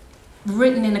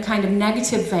written in a kind of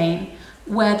negative vein,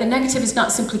 where the negative is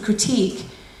not simply critique.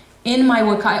 In my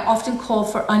work, I often call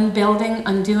for unbuilding,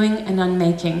 undoing, and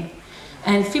unmaking.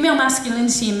 And female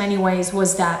masculinity in many ways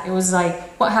was that. It was like,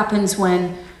 what happens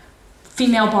when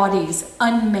female bodies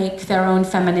unmake their own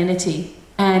femininity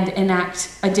and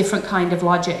enact a different kind of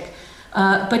logic?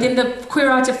 But in the queer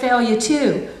art of failure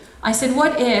too, I said,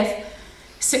 what if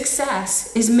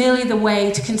success is merely the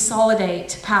way to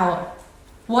consolidate power?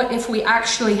 What if we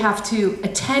actually have to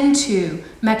attend to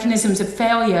mechanisms of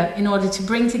failure in order to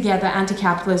bring together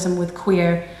anti-capitalism with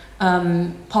queer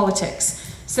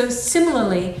politics? So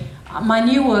similarly, my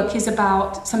new work is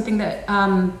about something that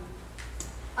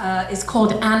is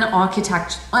called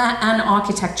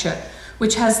Anarquitecture,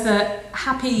 which has the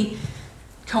happy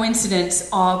coincidence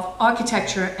of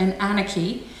architecture and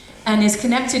anarchy, and is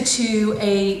connected to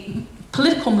a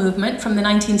political movement from the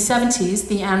 1970s,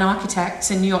 the Anarchitects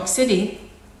in New York City,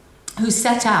 who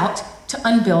set out to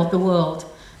unbuild the world.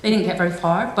 They didn't get very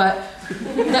far, but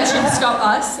that shouldn't stop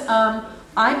us.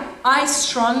 I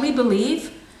strongly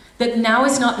believe that now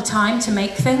is not the time to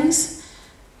make things.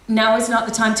 Now is not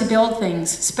the time to build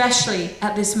things, especially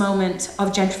at this moment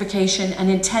of gentrification and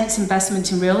intense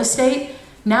investment in real estate.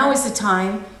 Now is the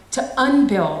time to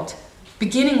unbuild,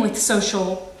 beginning with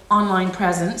social online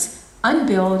presence,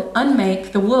 unbuild,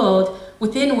 unmake the world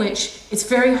within which it's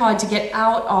very hard to get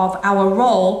out of our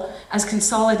role as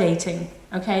consolidating,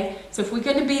 okay? So if we're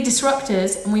going to be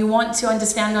disruptors and we want to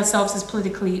understand ourselves as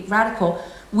politically radical,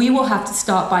 we will have to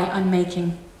start by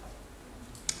unmaking.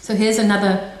 So here's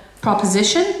another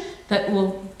proposition that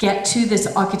will get to this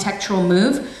architectural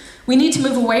move. We need to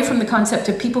move away from the concept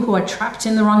of people who are trapped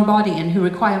in the wrong body and who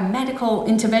require medical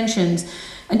interventions,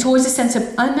 and towards a sense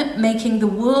of unmaking the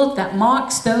world that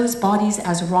marks those bodies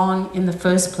as wrong in the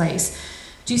first place.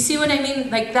 Do you see what I mean?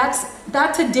 Like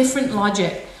that's a different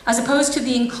logic, as opposed to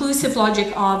the inclusive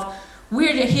logic of,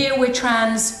 we're here, we're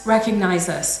trans, recognize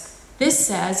us. This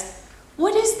says,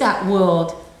 what is that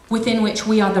world within which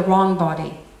we are the wrong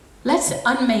body? Let's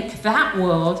unmake that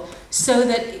world so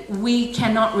that we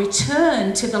cannot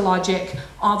return to the logic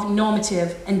of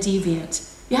normative and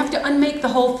deviant. You have to unmake the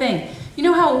whole thing. You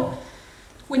know how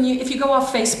if you go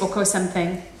off Facebook or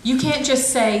something, you can't just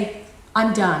say,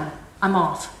 I'm done, I'm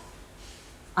off.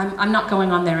 I'm not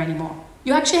going on there anymore.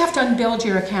 You actually have to unbuild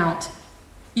your account.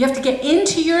 You have to get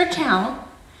into your account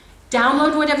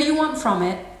download whatever you want from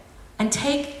it, and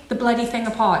take the bloody thing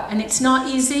apart. And it's not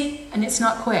easy, and it's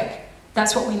not quick.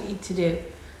 That's what we need to do.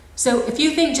 So if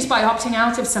you think just by opting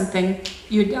out of something,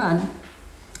 you're done,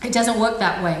 it doesn't work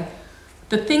that way.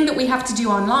 The thing that we have to do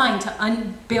online to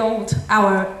unbuild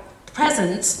our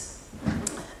presence,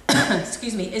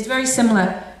 excuse me, is very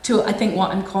similar to, I think,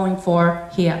 what I'm calling for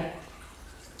here.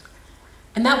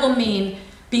 And that will mean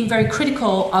being very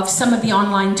critical of some of the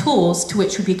online tools to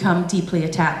which we become deeply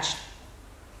attached.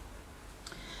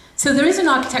 So there is an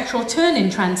architectural turn in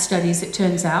trans studies, it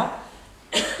turns out.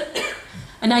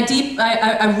 And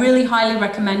I really highly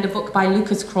recommend a book by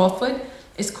Lucas Crawford.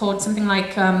 It's called something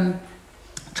like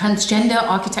Transgender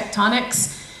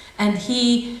Architectonics. And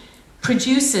he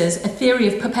produces a theory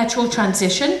of perpetual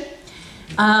transition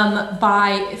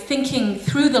by thinking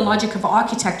through the logic of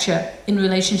architecture in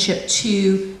relationship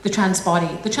to the trans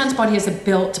body. The trans body is a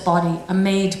built body, a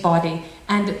made body.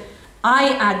 And I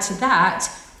add to that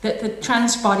the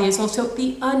trans body is also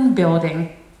the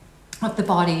unbuilding of the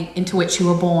body into which you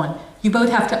were born. You both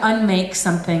have to unmake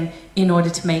something in order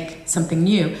to make something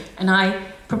new. And I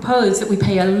propose that we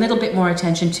pay a little bit more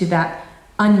attention to that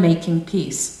unmaking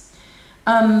piece.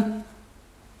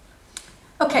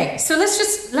 Okay, so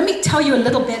let me tell you a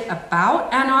little bit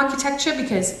about anarchitecture,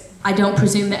 because I don't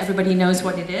presume that everybody knows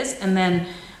what it is. And then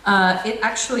it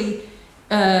actually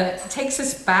takes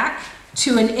us back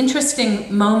to an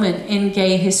interesting moment in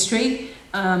gay history,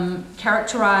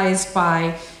 characterized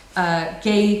by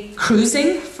gay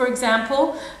cruising, for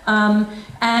example,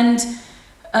 and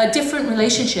a different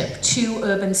relationship to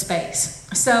urban space.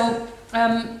 So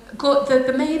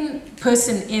the main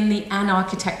person in the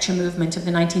anarchitecture movement of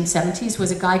the 1970s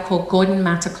was a guy called Gordon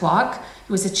Matta Clark.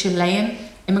 He was a Chilean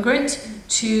immigrant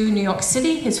to New York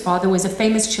City. His father was a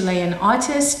famous Chilean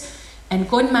artist, and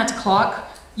Gordon Matta Clark,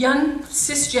 young,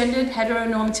 cisgendered,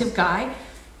 heteronormative guy,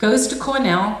 goes to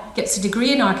Cornell, gets a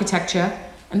degree in architecture,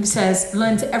 and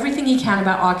learns everything he can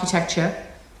about architecture,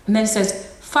 and then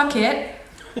says, fuck it,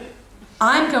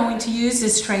 I'm going to use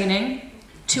this training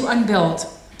to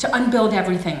unbuild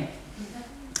everything.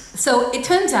 So it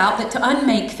turns out that to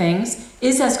unmake things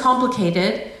is as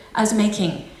complicated as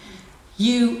making.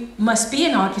 You must be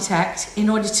an architect in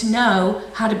order to know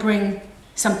how to bring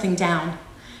something down,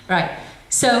 right?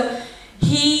 So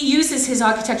he uses his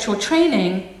architectural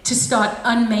training to start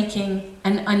unmaking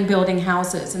and unbuilding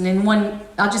houses. And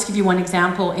I'll just give you one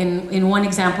example. In one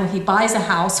example, he buys a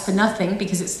house for nothing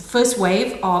because it's the first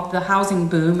wave of the housing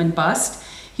boom and bust.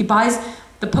 He buys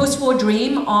the post-war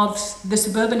dream of the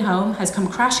suburban home has come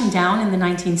crashing down in the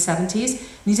 1970s.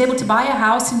 And he's able to buy a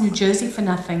house in New Jersey for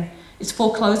nothing. It's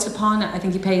foreclosed upon. I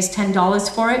think he pays $10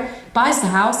 for it. Buys the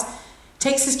house,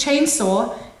 takes his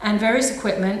chainsaw and various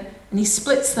equipment, and he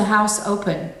splits the house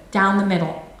open down the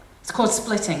middle. It's called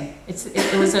splitting.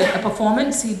 It was a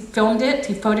performance. He filmed it,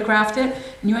 he photographed it,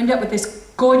 and you end up with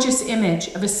this gorgeous image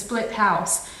of a split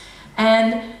house.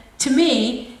 And to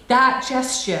me, that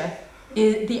gesture,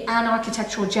 the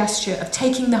anarchitectural gesture of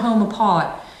taking the home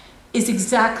apart, is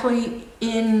exactly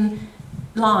in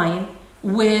line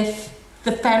with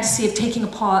the fantasy of taking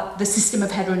apart the system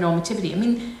of heteronormativity. I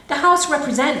mean, the house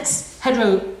represents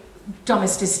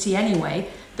heterodomesticity anyway.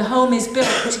 The home is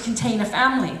built to contain a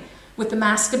family, with the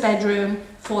master bedroom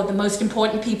for the most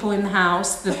important people in the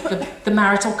house, the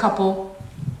marital couple,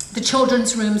 the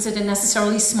children's rooms that are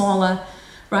necessarily smaller,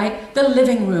 right? The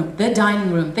living room, the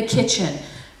dining room, the kitchen.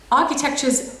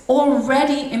 Architectures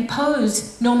already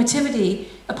impose normativity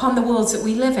upon the worlds that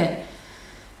we live in.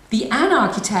 The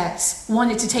anarchitects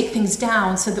wanted to take things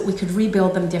down so that we could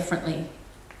rebuild them differently.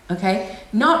 Okay?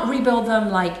 Not rebuild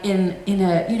them like in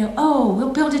a, oh,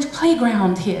 we'll build a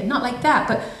playground here. Not like that,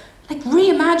 but like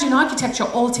reimagine architecture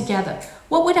altogether.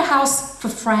 What would a house for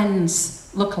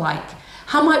friends look like?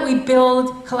 How might we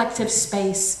build collective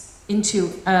space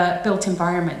into a built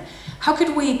environment? How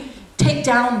could we take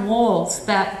down walls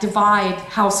that divide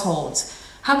households?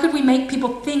 How could we make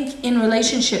people think in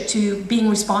relationship to being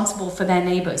responsible for their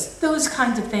neighbors? Those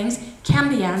kinds of things can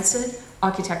be answered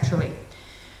architecturally.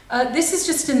 This is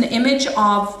just an image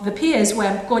of the piers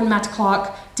where Gordon Matta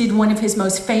Clark did one of his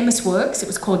most famous works. It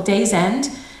was called Day's End,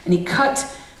 and he cut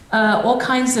all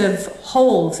kinds of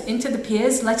holes into the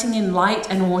piers, letting in light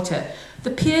and water.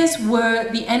 The piers were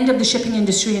the end of the shipping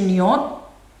industry in New York,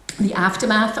 the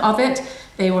aftermath of it.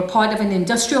 They were part of an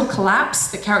industrial collapse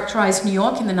that characterized New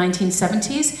York in the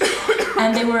 1970s,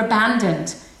 and they were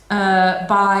abandoned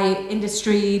by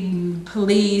industry,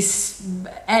 police,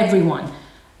 everyone.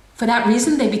 For that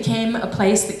reason, they became a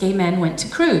place that gay men went to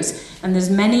cruise. And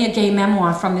there's many a gay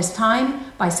memoir from this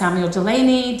time by Samuel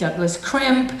Delaney, Douglas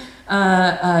Crimp,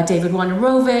 David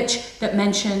Wojnarowicz, that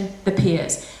mention the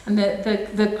piers. And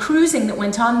the cruising that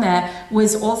went on there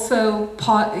was also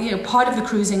part of the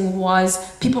cruising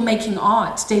was people making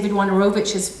art. David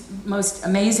Wojnarowicz's most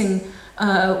amazing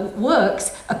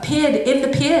works appeared in the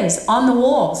piers, on the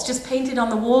walls, just painted on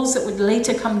the walls that would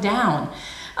later come down.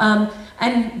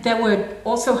 And there were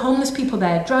also homeless people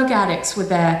there, drug addicts were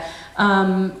there,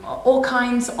 all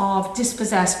kinds of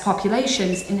dispossessed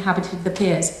populations inhabited the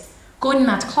piers. Gordon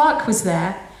Matt Clark was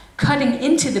there, cutting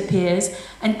into the piers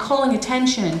and calling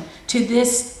attention to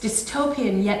this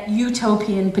dystopian yet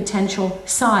utopian potential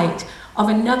site of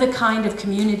another kind of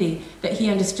community that he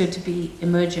understood to be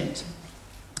emergent.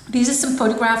 These are some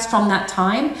photographs from that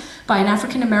time by an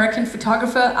African-American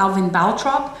photographer, Alvin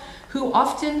Baltrop, who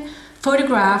often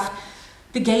photographed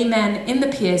the gay men in the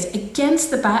piers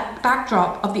against the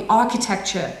backdrop of the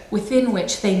architecture within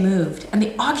which they moved. And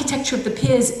the architecture of the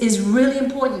piers is really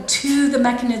important to the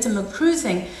mechanism of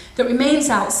cruising that remains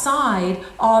outside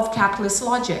of capitalist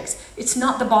logics. It's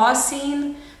not the bar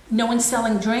scene, no one's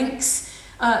selling drinks,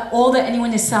 all that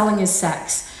anyone is selling is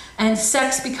sex. And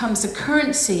sex becomes the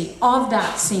currency of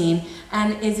that scene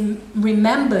and is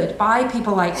remembered by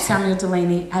people like Samuel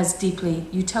Delany as deeply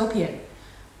utopian.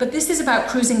 But this is about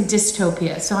cruising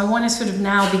dystopia, so I want to sort of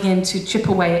now begin to chip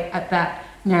away at that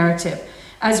narrative.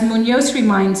 As Munoz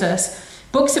reminds us,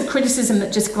 books of criticism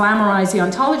that just glamorize the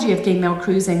ontology of gay male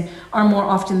cruising are more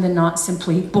often than not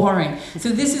simply boring. So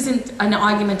this isn't an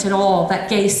argument at all that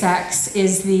gay sex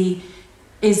is the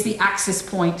access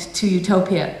point to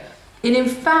utopia. It in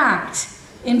fact,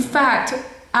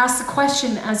 asks the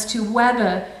question as to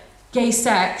whether gay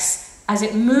sex, as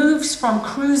it moves from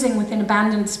cruising within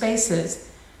abandoned spaces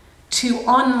to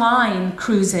online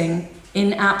cruising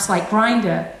in apps like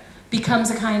Grindr,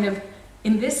 becomes a kind of,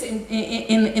 in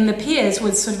the piers,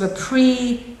 was sort of a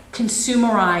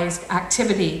pre-consumerized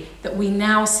activity that we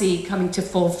now see coming to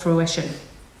full fruition.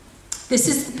 This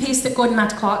is the piece that Gordon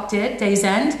Matt Clark did, Day's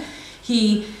End. There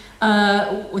he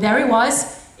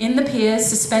was, in the piers,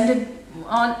 suspended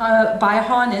by a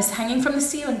harness, hanging from the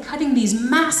ceiling, cutting these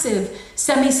massive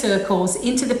semicircles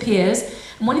into the piers.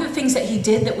 And one of the things that he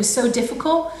did that was so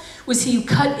difficult was he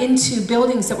cut into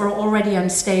buildings that were already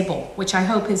unstable, which I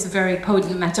hope is a very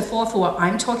potent metaphor for what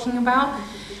I'm talking about.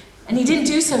 And he didn't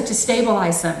do so to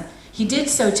stabilize them. He did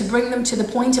so to bring them to the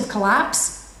point of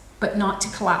collapse, but not to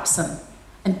collapse them.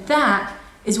 And that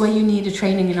is where you need a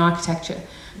training in architecture.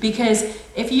 Because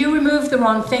if you remove the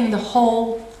wrong thing, the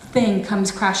whole thing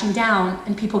comes crashing down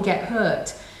and people get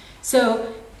hurt.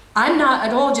 So I'm not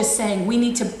at all just saying we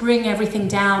need to bring everything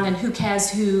down and who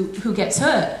cares who gets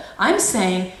hurt. I'm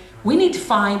saying we need to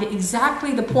find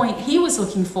exactly the point he was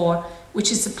looking for,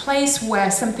 which is a place where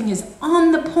something is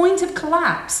on the point of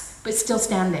collapse, but still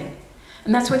standing.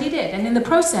 And that's what he did. And in the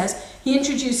process, he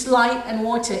introduced light and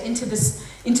water into the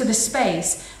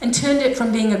space and turned it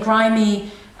from being a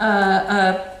grimy,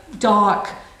 dark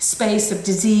space of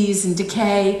disease and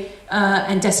decay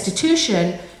and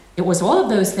destitution. It was all of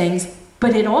those things,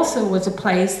 but it also was a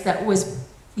place that was,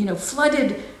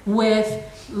 flooded with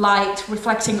light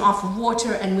reflecting off of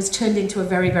water and was turned into a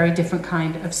very, very different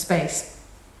kind of space.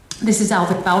 This is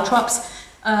Alvin Baltrop's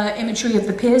imagery of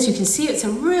the piers. You can see it's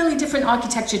a really different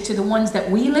architecture to the ones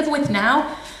that we live with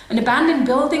now. An abandoned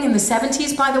building in the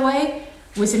 70s, by the way,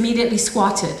 was immediately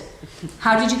squatted.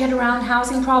 How did you get around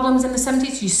housing problems in the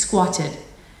 70s? You squatted.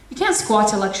 You can't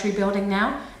squat a luxury building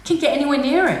now. You can't get anywhere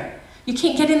near it. You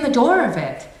can't get in the door of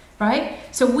it, right?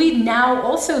 So we now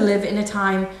also live in a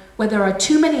time where there are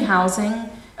too many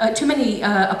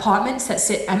apartments that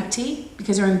sit empty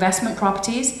because they're investment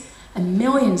properties, and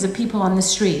millions of people on the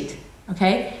street,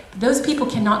 okay? Those people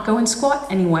cannot go and squat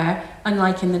anywhere,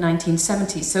 unlike in the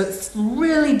 1970s. So it's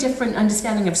really different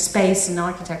understanding of space and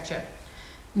architecture.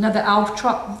 Another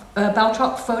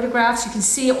Baltrop photographs, you can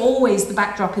see always the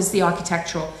backdrop is the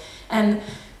architectural, and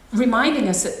reminding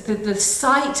us that the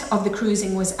site of the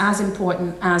cruising was as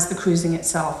important as the cruising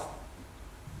itself.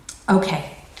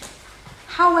 Okay.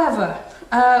 However,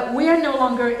 we are no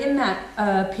longer in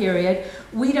that period.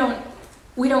 We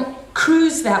don't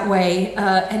cruise that way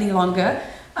any longer.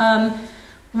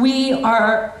 We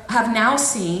have now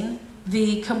seen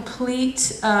the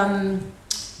complete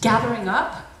gathering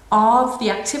up of the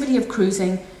activity of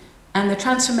cruising and the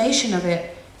transformation of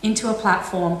it into a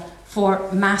platform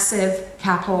for massive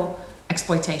capital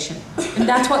exploitation. And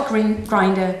that's what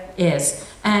Grindr is.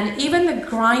 And even the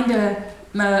Grindr,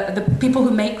 the people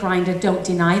who make Grindr don't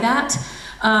deny that.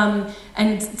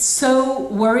 And so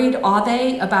worried are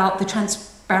they about the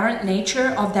transparent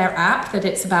nature of their app, that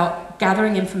it's about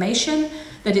gathering information,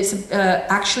 that it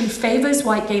actually favors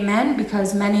white gay men,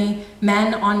 because many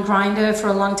men on Grindr for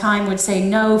a long time would say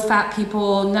no fat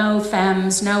people, no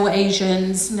femmes, no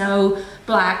Asians, no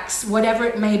blacks, whatever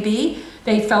it may be.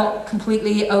 They felt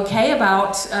completely okay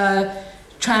about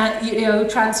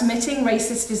transmitting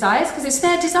racist desires, because it's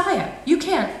their desire. You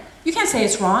can't say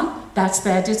it's wrong. That's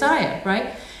their desire,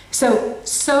 right? So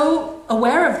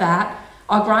aware of that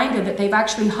are Grindr that they've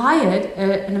actually hired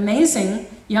an amazing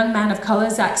young man of color,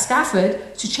 Zach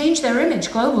Stafford, to change their image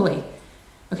globally.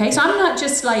 Okay, so I'm not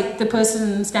just like the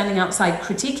person standing outside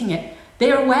critiquing it.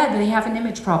 They're aware that they have an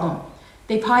image problem.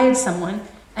 They've hired someone,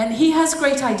 and he has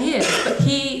great ideas, but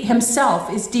he himself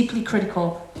is deeply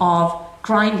critical of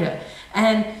Grindr.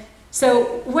 And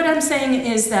so what I'm saying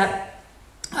is that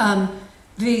that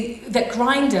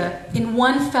Grindr, in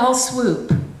one fell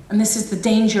swoop, and this is the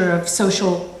danger of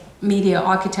social media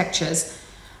architectures,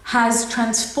 has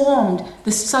transformed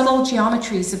the subtle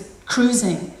geometries of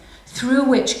cruising through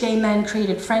which gay men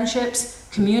created friendships,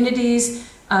 communities,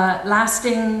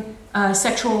 lasting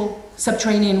sexual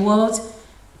subterranean worlds.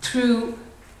 Through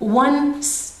one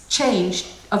change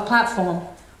of platform,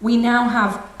 we now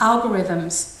have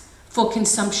algorithms for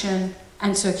consumption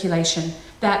and circulation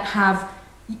that have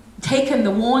taken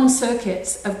the worn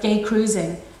circuits of gay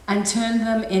cruising and turned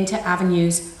them into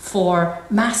avenues for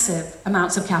massive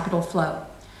amounts of capital flow.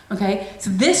 Okay, so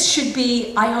this should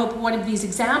be, I hope, one of these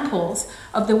examples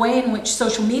of the way in which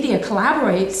social media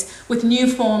collaborates with new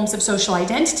forms of social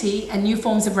identity and new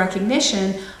forms of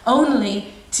recognition,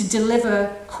 only to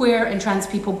deliver queer and trans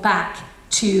people back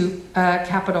to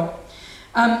capital.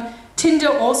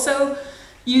 Tinder also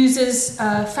uses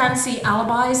fancy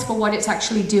alibis for what it's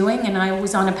actually doing, and I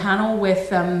was on a panel with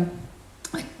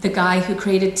the guy who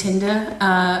created Tinder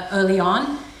early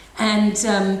on, and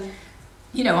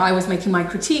you know, I was making my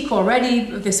critique already.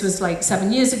 This was like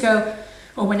 7 years ago,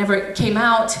 or whenever it came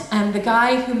out, and the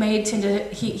guy who made Tinder,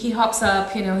 he hops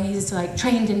up, you know, he's like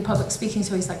trained in public speaking,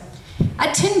 so he's like,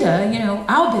 at Tinder, you know,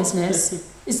 our business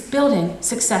is building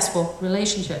successful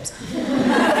relationships.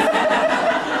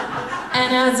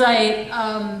 And I was like,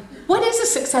 what is a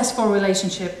successful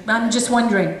relationship? I'm just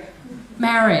wondering.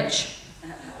 Marriage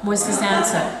was his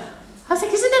answer. I was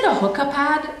like, isn't it a hookup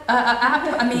app?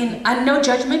 I mean, no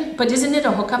judgment, but isn't it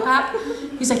a hookup app?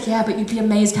 He's like, yeah, but you'd be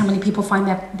amazed how many people find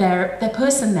their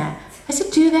person there. I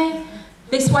said, do they?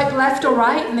 They swipe left or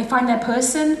right and they find their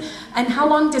person? And how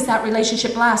long does that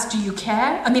relationship last? Do you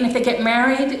care? I mean, if they get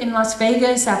married in Las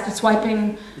Vegas after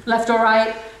swiping left or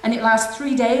right and it lasts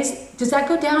 3 days, does that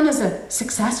go down as a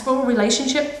successful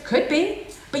relationship? Could be,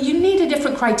 but you need a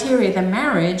different criteria than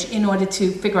marriage in order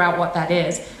to figure out what that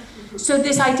is. So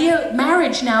this idea,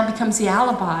 marriage now becomes the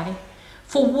alibi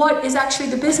for what is actually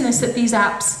the business that these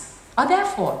apps are there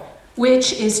for,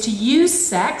 which is to use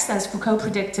sex, as Foucault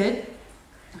predicted,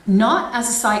 not as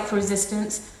a site for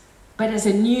resistance, but as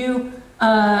a new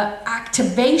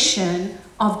activation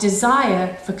of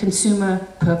desire for consumer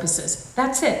purposes.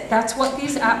 That's it. That's what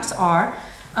these apps are.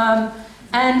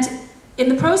 And in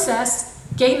the process,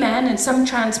 gay men and some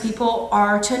trans people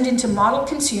are turned into model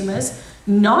consumers,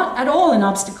 not at all an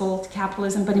obstacle to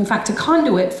capitalism, but in fact a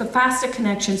conduit for faster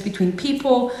connections between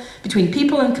people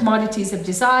and commodities of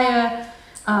desire,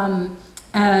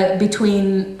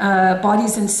 between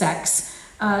bodies and sex.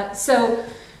 So,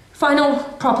 final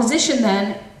proposition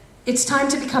then, it's time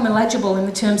to become illegible in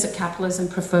the terms that capitalism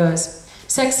prefers.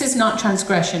 Sex is not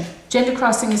transgression. Gender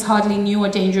crossing is hardly new or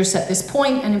dangerous at this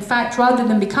point, and in fact, rather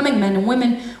than becoming men and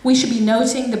women, we should be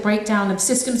noting the breakdown of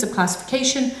systems of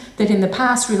classification that in the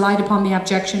past relied upon the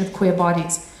abjection of queer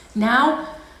bodies. Now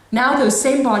those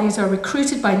same bodies are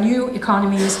recruited by new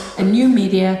economies and new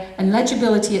media, and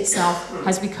legibility itself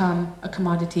has become a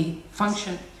commodity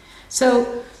function.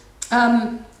 So,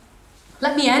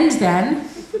 let me end then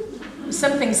with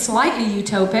something slightly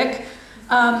utopic.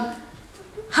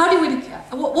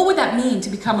 What would that mean to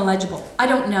become illegible? I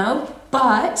don't know,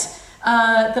 but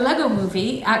the Lego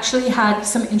movie actually had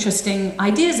some interesting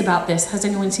ideas about this. Has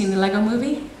anyone seen the Lego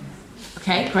movie?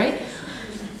 Okay, great.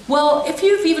 Well, if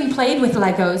you've even played with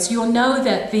Legos, you'll know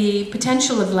that the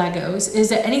potential of Legos is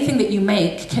that anything that you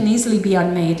make can easily be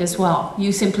unmade as well.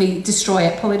 You simply destroy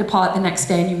it, pull it apart the next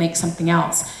day, and you make something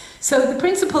else. So the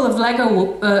principle of Lego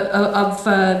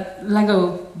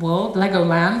World,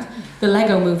 Legoland, the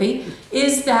Lego movie,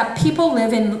 is that people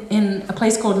live in a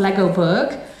place called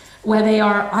Legoburg, where they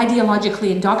are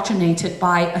ideologically indoctrinated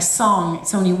by a song.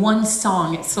 It's only one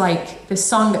song. It's like this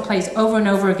song that plays over and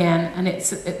over again, and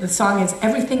the song is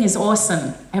 "Everything is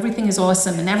awesome, everything is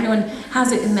awesome," and everyone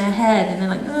has it in their head, and they're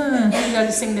like, you got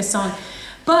to sing this song.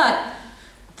 But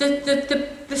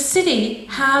the city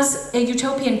has a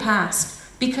utopian past.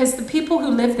 because the people who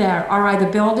live there are either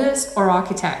builders or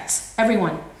architects.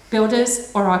 Everyone,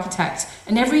 builders or architects.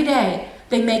 And every day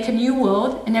they make a new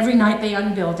world, and every night they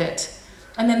unbuild it.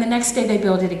 And then the next day they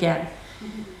build it again.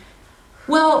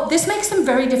 Well, this makes them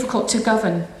very difficult to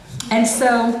govern. And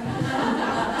so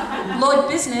Lord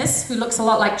Business, who looks a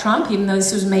lot like Trump, even though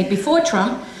this was made before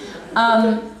Trump,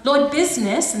 Lord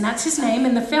Business, and that's his name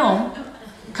in the film,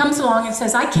 comes along and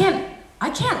says, I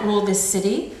can't rule this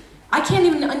city. I can't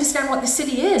even understand what the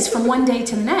city is from one day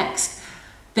to the next.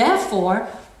 Therefore,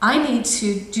 I need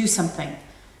to do something.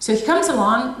 So he comes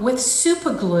along with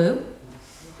super glue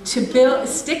to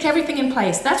stick everything in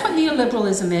place. That's what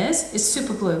neoliberalism is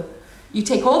super glue. You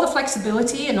take all the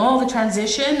flexibility and all the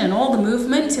transition and all the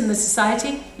movement in the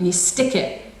society and you stick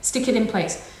it in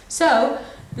place. So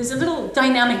there's a little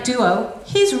dynamic duo.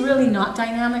 He's really not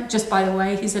dynamic, just by the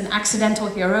way. He's an accidental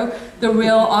hero. The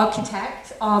real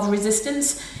architect of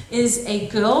resistance is a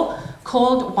girl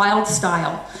called Wild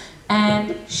Style.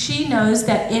 And she knows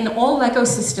that in all Lego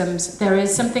systems, there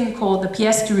is something called the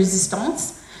pièce de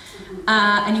résistance,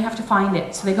 and you have to find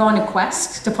it. So they go on a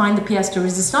quest to find the pièce de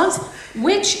résistance,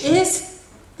 which is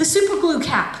the super glue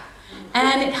cap.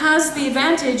 And it has the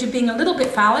advantage of being a little bit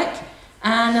phallic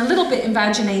and a little bit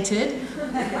invaginated,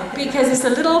 because it's a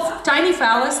little tiny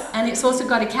phallus, and it's also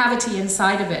got a cavity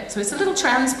inside of it. So it's a little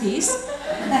trans piece.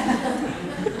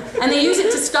 And they use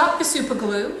it to stop the super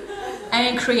glue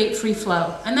and create free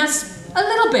flow. And that's a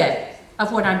little bit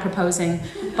of what I'm proposing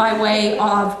by way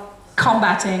of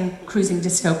combating cruising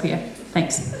dystopia.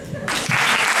 Thanks.